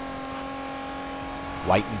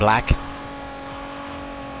 White and black.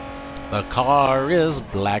 The car is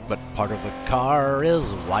black, but part of the car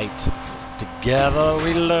is white. Together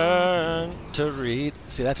we learn to read.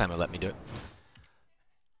 See, that time it let me do it.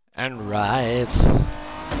 And write.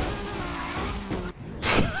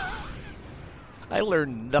 I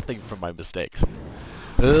learned nothing from my mistakes.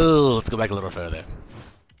 Oh, let's go back a little further.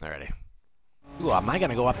 Alrighty. Ooh, am I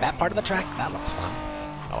gonna go up that part of the track? That looks fun.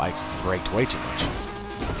 Oh, I braked way too much.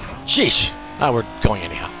 Sheesh! Oh, we're going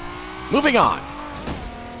anyhow. Moving on!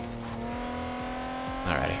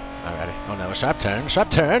 Alrighty, alrighty. Oh no, sharp turn, sharp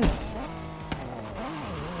turn!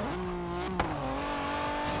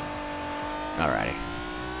 Alrighty.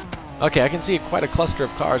 Okay, I can see quite a cluster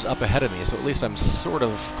of cars up ahead of me, so at least I'm sort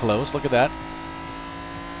of close. Look at that.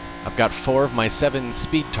 I've got 4 of my 7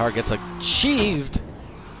 speed targets achieved!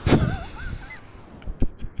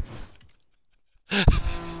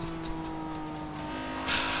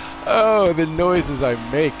 Oh, the noises I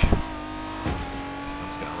make. I'm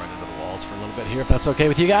just gonna run into the walls for a little bit here, if that's okay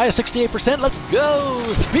with you guys. 68%, let's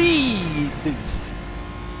go! Speed boost!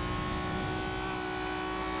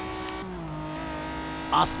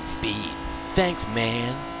 Awesome speed. Thanks,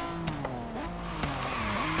 man.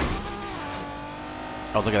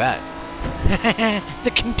 Oh, look at that.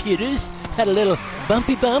 The computers had a little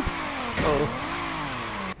bumpy bump. Oh.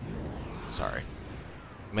 Sorry.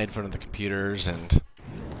 Made fun of the computers and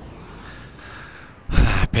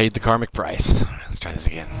I paid the karmic price. Let's try this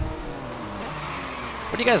again.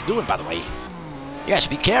 What are you guys doing, by the way? You guys should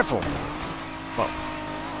be careful. Well,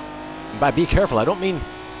 by be careful, I don't mean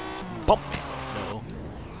bump me. No.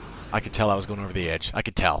 I could tell I was going over the edge. I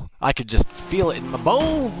could tell. I could just feel it in my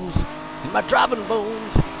bones. In my driving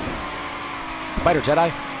bones. Spider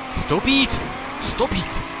Jedi. Stop it. Stop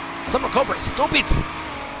it. Summer Cobra. Stop it.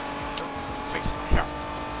 Face here.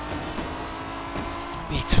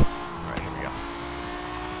 Stop it. Alright, here we go.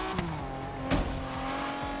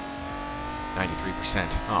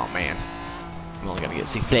 93%. Oh, man. I'm only going to get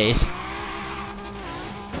 6th place.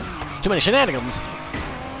 Too many shenanigans.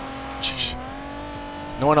 Sheesh.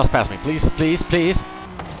 No one else pass me. Please, please, please.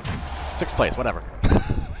 6th place, whatever.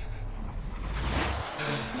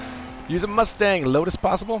 Use a Mustang. Lotus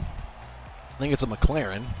possible? I think it's a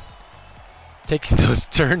McLaren. Taking those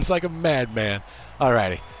turns like a madman.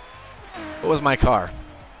 Alrighty. What was my car?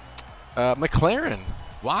 McLaren.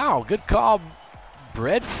 Wow, good call.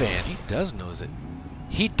 Bread fan. He does knows it.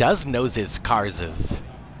 He does knows his cars.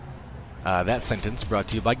 That sentence brought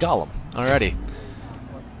to you by Gollum. Alrighty.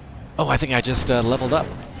 Oh, I think I just leveled up.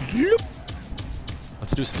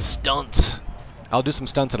 Let's do some stunts. I'll do some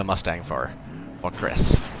stunts in a Mustang for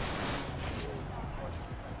Chris.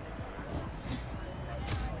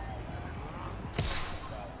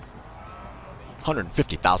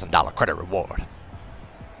 $150,000 credit reward.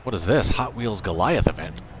 What is this? Hot Wheels Goliath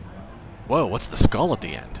event. Whoa, what's the skull at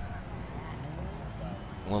the end?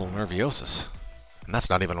 A little nerviosis. And that's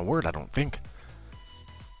not even a word, I don't think.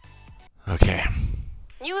 Okay.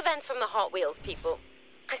 New events from the Hot Wheels people.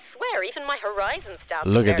 I swear, even my Horizon staff.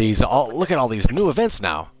 Look at these. Look at all these new events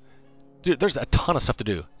now. Dude, there's a ton of stuff to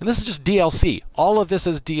do. And this is just DLC. All of this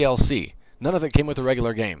is DLC. None of it came with a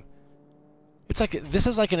regular game. It's like, this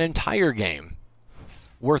is like an entire game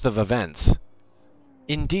worth of events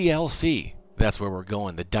in DLC. That's where we're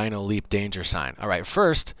going, the Dino Leap danger sign. Alright,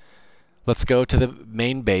 first, let's go to the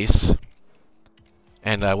main base,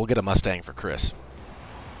 and we'll get a Mustang for Chris.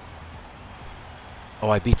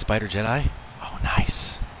 Oh, I beat Spider Jedi? Oh,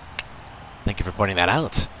 nice. Thank you for pointing that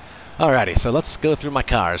out. Alrighty, so let's go through my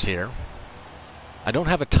cars here. I don't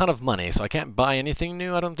have a ton of money, so I can't buy anything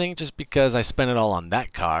new, I don't think, just because I spent it all on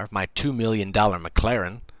that car, my $2 million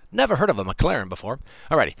McLaren. Never heard of a McLaren before.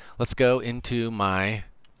 Alrighty, let's go into my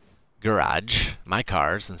garage, my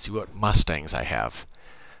cars, and see what Mustangs I have.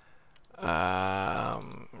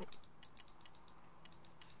 And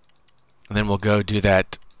then we'll go do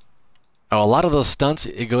that. Oh, a lot of those stunts,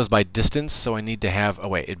 it goes by distance, so I need to have... Oh,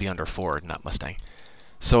 wait, it'd be under Ford, not Mustang.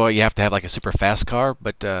 So you have to have like a super fast car,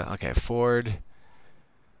 but, okay, Ford...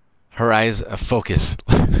 Horizon... Focus.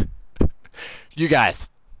 You guys,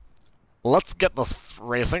 let's get this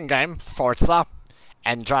racing game, Forza,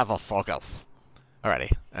 and drive a Focus.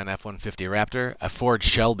 Alrighty, an F-150 Raptor, a Ford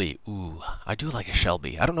Shelby. Ooh, I do like a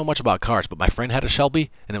Shelby. I don't know much about cars, but my friend had a Shelby,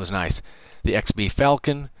 and it was nice. The XB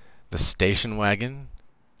Falcon, the station wagon.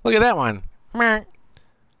 Look at that one.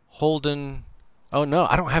 Holden. Oh no,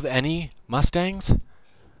 I don't have any Mustangs?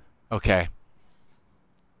 Okay.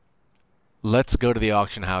 Let's go to the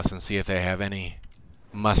auction house and see if they have any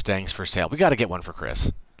Mustangs for sale. We gotta get one for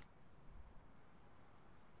Chris.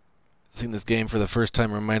 Seeing this game for the first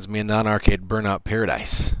time reminds me of non-arcade Burnout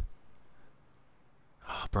Paradise.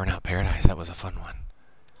 Oh, Burnout Paradise, that was a fun one.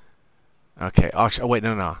 Okay, auction. Oh wait,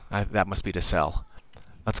 no, that must be to sell.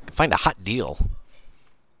 Let's find a hot deal.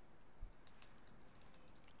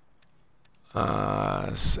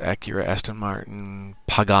 Acura, Aston Martin,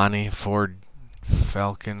 Pagani, Ford,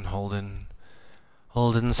 Falcon, Holden,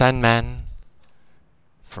 Sandman,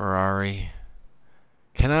 Ferrari.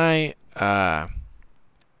 Can I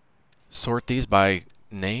sort these by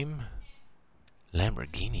name?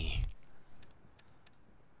 Lamborghini.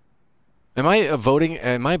 Am I voting?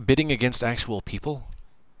 Am I bidding against actual people?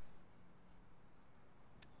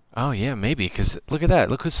 Oh yeah, maybe. Because look at that.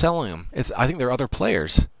 Look who's selling them. I think they're other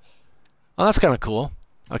players. Oh, that's kind of cool.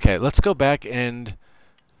 Okay, let's go back and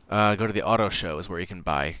go to the auto show is where you can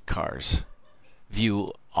buy cars.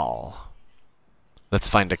 View all. Let's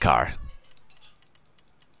find a car.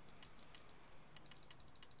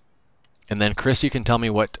 And then, Chris, you can tell me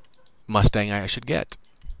what Mustang I should get.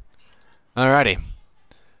 Alrighty.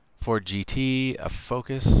 Ford GT, a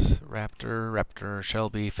Focus, Raptor,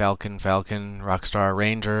 Shelby, Falcon, Rockstar,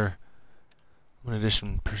 Ranger. One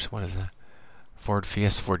edition, what is that? Ford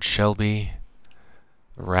Fiesta, Ford Shelby,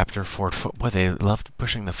 Raptor, Ford. Boy, they loved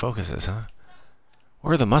pushing the Focuses, huh?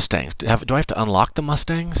 Where are the Mustangs? Do I have to unlock the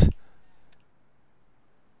Mustangs?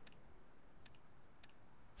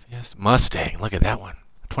 Fiesta Mustang. Look at that one.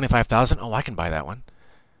 25,000. Oh, I can buy that one.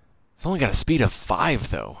 It's only got a speed of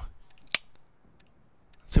 5, though.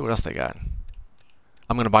 Let's see what else they got.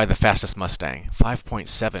 I'm gonna buy the fastest Mustang.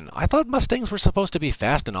 5.7. I thought Mustangs were supposed to be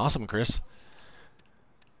fast and awesome, Chris.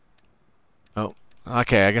 Oh,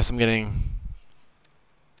 okay, I guess I'm getting...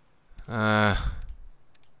 that's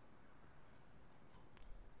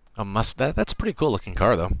a pretty cool looking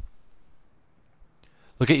car, though.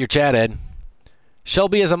 Look at your chat, Ed.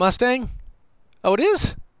 Shelby is a Mustang? Oh, it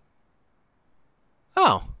is?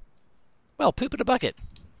 Oh. Well, poop in a bucket.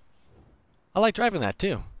 I like driving that,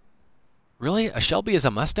 too. Really? A Shelby is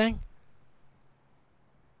a Mustang?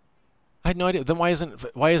 I had no idea. Then why isn't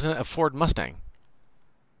it a Ford Mustang?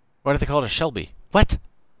 Why do they call it a Shelby? What?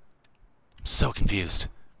 I'm so confused.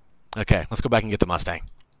 Okay, let's go back and get the Mustang.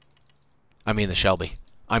 I mean the Shelby.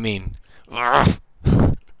 I mean...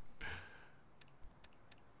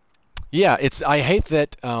 Yeah, it's... I hate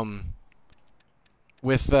that,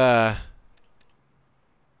 with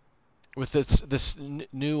this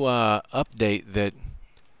new update that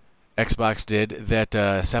Xbox did, that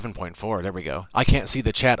 7.4, there we go. I can't see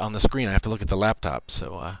the chat on the screen. I have to look at the laptop,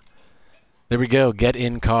 so... there we go. Get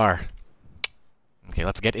in car. Okay,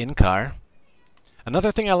 let's get in car.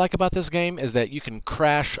 Another thing I like about this game is that you can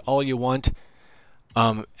crash all you want.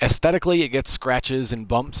 Aesthetically, it gets scratches and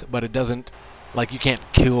bumps, but it doesn't... Like, you can't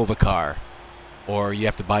kill the car. Or you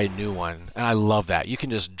have to buy a new one. And I love that. You can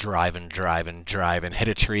just drive and drive and drive and hit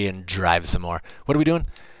a tree and drive some more. What are we doing?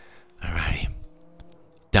 Alrighty.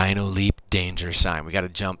 Dino Leap Danger Sign. We got to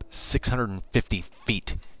jump 650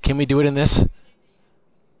 feet. Can we do it in this?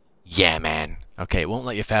 Yeah, man. Okay, it won't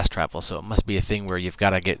let you fast travel, so it must be a thing where you've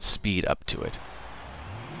got to get speed up to it.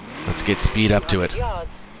 Let's get speed up to it.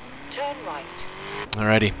 Yards. Turn right.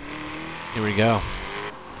 Alrighty. Here we go.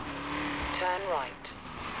 Turn right.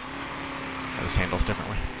 This handles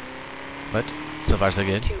differently. But so far so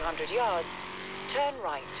good. 200 yards. Turn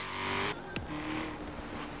right.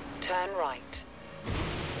 Turn right.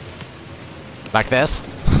 Like this?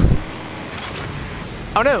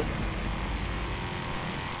 Oh no!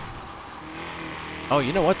 Oh,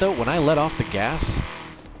 you know what though? When I let off the gas,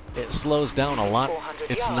 it slows down a lot.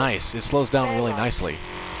 It's nice. It slows down really nicely.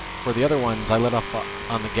 For the other ones, I let off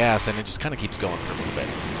on the gas and it just kind of keeps going for a little bit.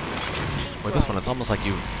 With this one, it's almost like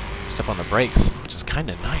you step on the brakes, which is kind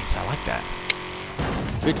of nice. I like that.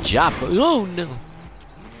 Good job. Oh no!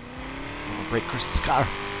 I'll break Chris's car.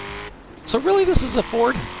 So really, this is a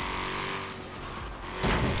Ford?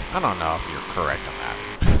 I don't know if you're correct on that.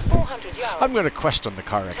 400 yards. I'm going to question the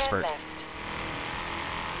car expert. Turn left.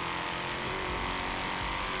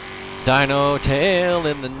 Dino tail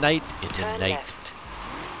in the night, Turn left.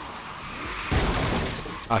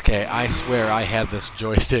 Okay, I swear I had this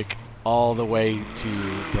joystick all the way to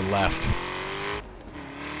the left.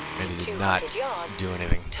 And it did not do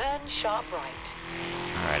anything. Turn sharp right.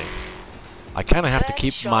 Alrighty. I kind of have to Turn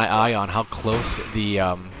keep sharp my eye right. on how close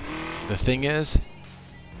the thing is.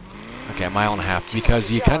 Okay, a mile and a half,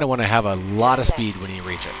 because you kind of want to have a lot of speed when you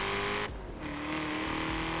reach it.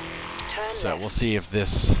 Turn So left. we'll see if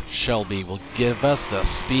this Shelby will give us the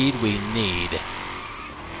speed we need.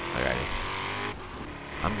 Alrighty.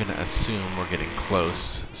 I'm going to assume we're getting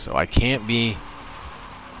close, so I can't be...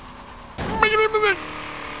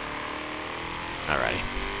 Alrighty.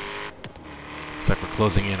 Looks like we're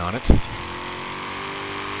closing in on it. I'm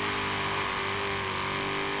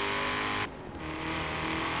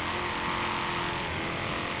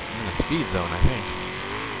in a speed zone, I think.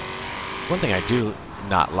 One thing I do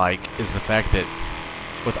not like is the fact that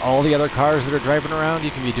with all the other cars that are driving around,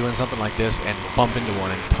 you can be doing something like this and bump into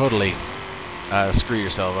one and totally screw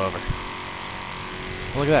yourself over.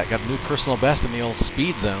 Well, look at that. Got a new personal best in the old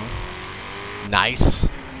speed zone. Nice.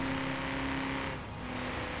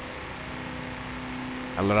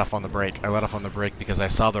 I let off on the brake. I let off on the brake because I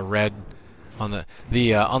saw the red on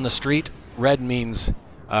the street. Red means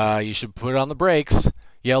you should put it on the brakes.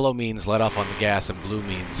 Yellow means let off on the gas, and blue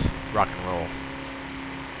means rock and roll.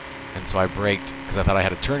 And so I braked because I thought I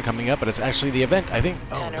had a turn coming up, but it's actually the event, I think.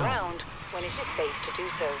 Turn around when it is safe to do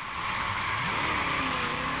so.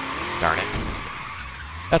 Darn it.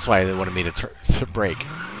 That's why they wanted me to brake.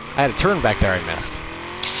 I had a turn back there I missed.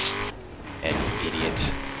 An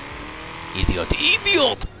idiot. Idiot.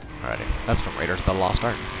 Idiot! Alrighty. That's from Raiders of the Lost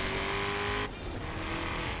Ark.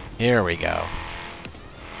 Here we go.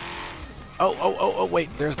 Oh, wait.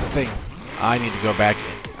 There's the thing. I need to go back.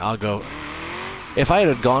 I'll go. If I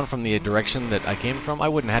had gone from the direction that I came from, I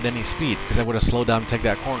wouldn't have had any speed because I would have slowed down to take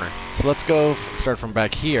that corner. So let's go start from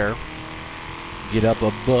back here. Get up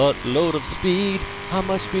a buttload of speed. How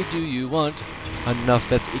much speed do you want? Enough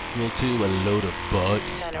that's equal to a load of butt.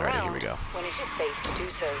 Turn Alright, around here we go. when it is safe to do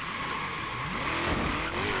so.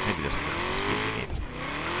 Maybe this is the speed we need.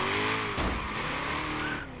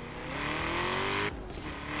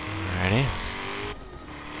 Alrighty.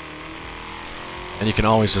 And you can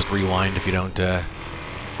always just rewind if you don't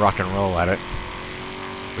rock and roll at it,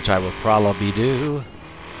 which I will probably do.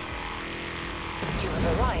 You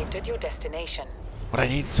have arrived at your destination. What I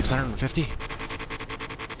need? 650?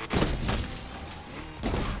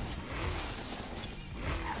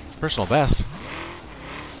 Personal best.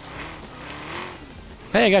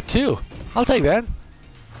 Hey, I got 2. I'll take that.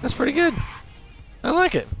 That's pretty good. I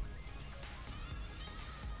like it.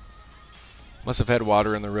 Must have had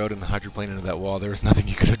water in the road and the hydroplane into that wall. There was nothing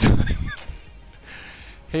you could have done.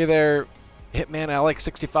 Hey there, Hitman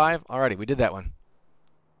Alex65. Alrighty, we did that one.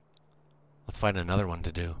 Let's find another one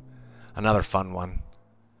to do. Another fun one.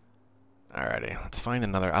 Alrighty, let's find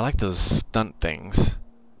another. I like those stunt things.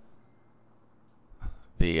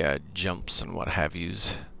 The jumps and what have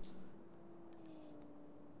yous.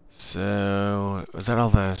 So, is that all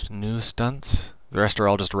the new stunts? The rest are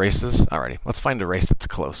all just races? Alrighty, let's find a race that's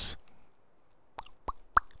close.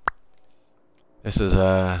 This is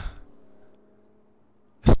a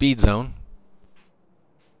speed zone.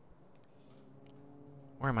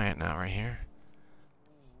 Where am I at now? Right here?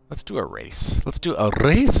 Let's do a race. Let's do a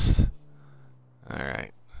race?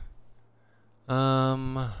 Alright.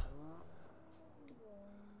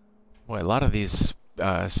 Boy, a lot of these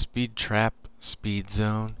speed trap, speed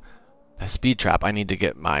zone. That speed trap I need to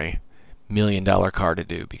get my $1 million car to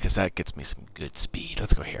do because that gets me some good speed.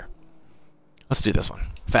 Let's go here. Let's do this one.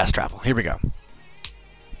 Fast travel. Here we go.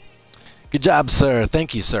 Good job, sir.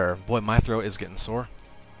 Thank you, sir. Boy, my throat is getting sore.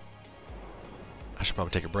 I should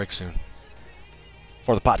probably take a break soon.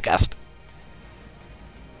 For the podcast.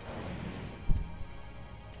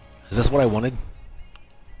 Is this what I wanted?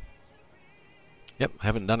 Yep, I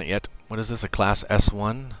haven't done it yet. What is this, a Class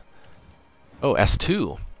S1? Oh,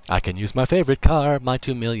 S2. I can use my favorite car, my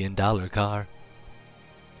 $2 million car.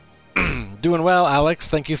 Doing well, Alex.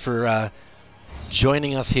 Thank you for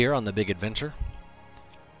joining us here on the big adventure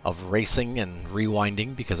of racing and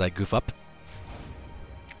rewinding because I goof up.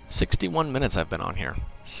 61 minutes I've been on here.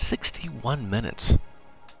 61 minutes.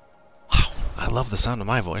 Wow, I love the sound of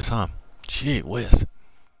my voice, huh? Gee whiz.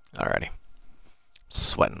 Alrighty.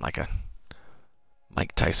 Sweating like a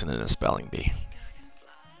Mike Tyson in a spelling bee.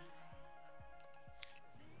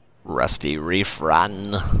 Rusty Reef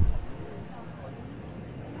Run.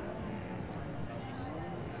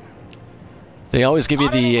 They always give you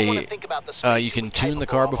the, you can tune the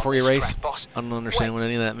car before you race. I don't understand what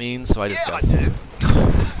any of that means, so I just go. I do.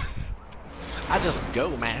 I just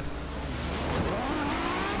go, man.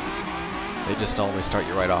 They just always start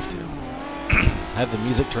you right off to. I have the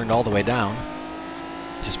music turned all the way down,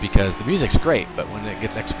 just because the music's great, but when it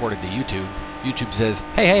gets exported to YouTube, YouTube says,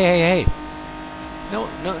 hey, hey, hey, hey.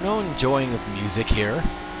 No enjoying of music here.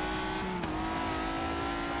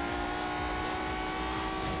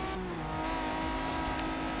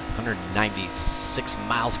 $196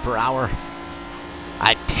 miles per hour.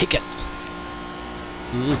 I take it.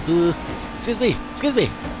 Excuse me, excuse me,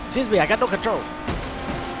 excuse me, I got no control.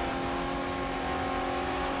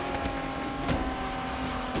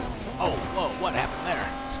 Oh, whoa, what happened there?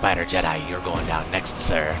 Spider Jedi, you're going down next,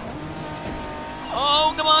 sir.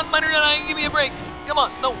 Oh, come on, Spider Jedi, give me a break. Come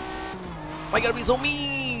on, no. Why you gotta be so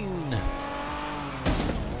mean?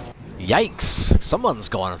 Yikes, someone's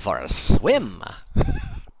going for a swim.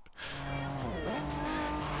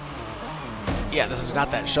 Yeah, this is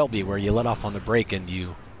not that Shelby where you let off on the brake and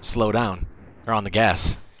you slow down. Or on the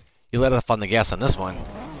gas. You let off on the gas on this one.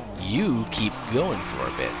 You keep going for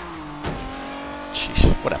a bit. Sheesh,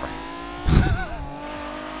 whatever.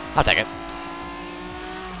 I'll take it.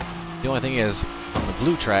 The only thing is, on the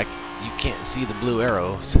blue track, you can't see the blue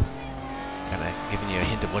arrows. Kinda giving you a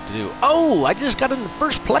hint of what to do. Oh, I just got in the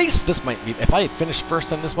first place! This might be, if I finish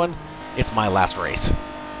first on this one, it's my last race.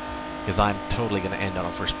 Because I'm totally gonna end on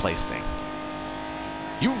a first place thing.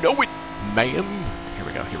 You know it, ma'am! Here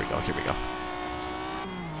we go, here we go, here we go.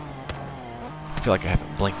 I feel like I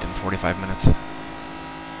haven't blinked in 45 minutes.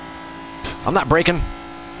 I'm not braking!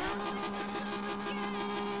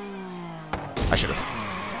 I should have.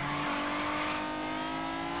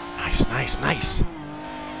 Nice, nice, nice!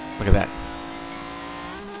 Look at that.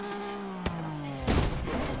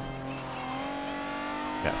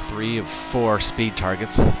 Got 3 of 4 speed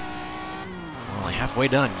targets. We're only halfway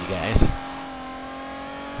done, you guys.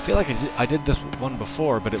 I feel like I did this one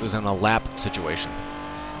before, but it was in a lap situation.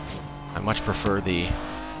 I much prefer the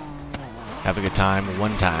have a good time,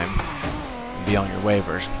 one time, and be on your way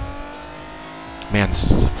version. Man, this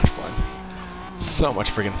is so much fun. So much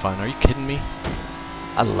friggin' fun. Are you kidding me?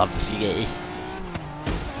 I love this EA.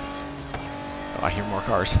 Oh, I hear more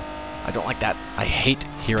cars. I don't like that. I hate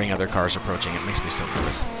hearing other cars approaching. It makes me so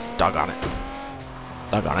nervous. Doggone it.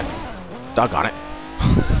 Doggone it. Doggone it.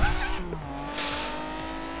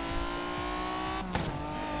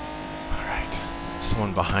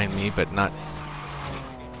 Someone behind me, but not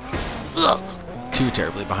too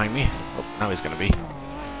terribly behind me. Oh, now he's gonna be.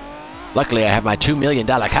 Luckily, I have my $2 million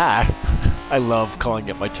car. I love calling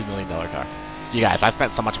it my $2 million car. You guys, I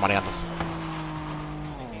spent so much money on this.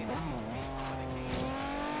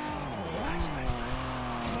 Nice, nice, nice.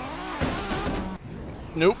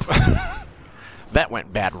 Nope. That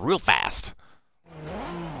went bad real fast.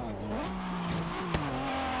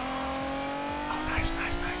 Oh, nice,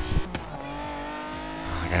 nice, nice.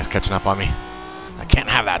 The guy's catching up on me. I can't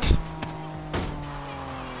have that.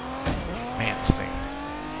 Man, this thing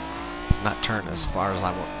does not turn as far as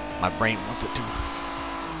my brain wants it to.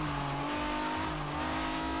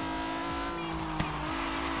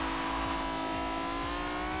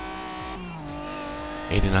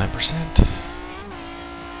 %.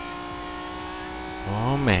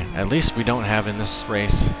 Oh man, at least we don't have in this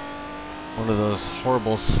race one of those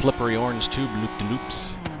horrible slippery orange tube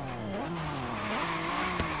loop-de-loops.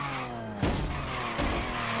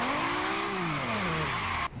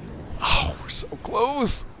 Oh, we're so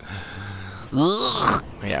close. Ugh.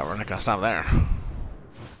 Yeah, we're not gonna stop there.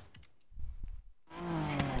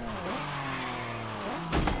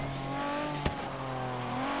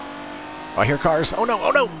 Oh, I hear cars. Oh no,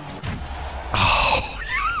 oh no! Oh,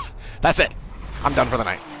 that's it. I'm done for the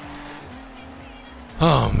night.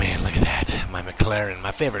 Oh man, look at that. My McLaren,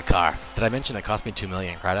 my favorite car. Did I mention it cost me 2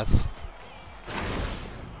 million credits?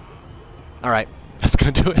 Alright, that's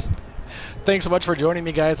gonna do it. Thanks so much for joining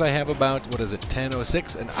me, guys. I have about, what is it,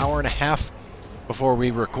 10:06, an hour and a half before we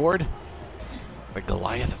record the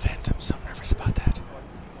Goliath event.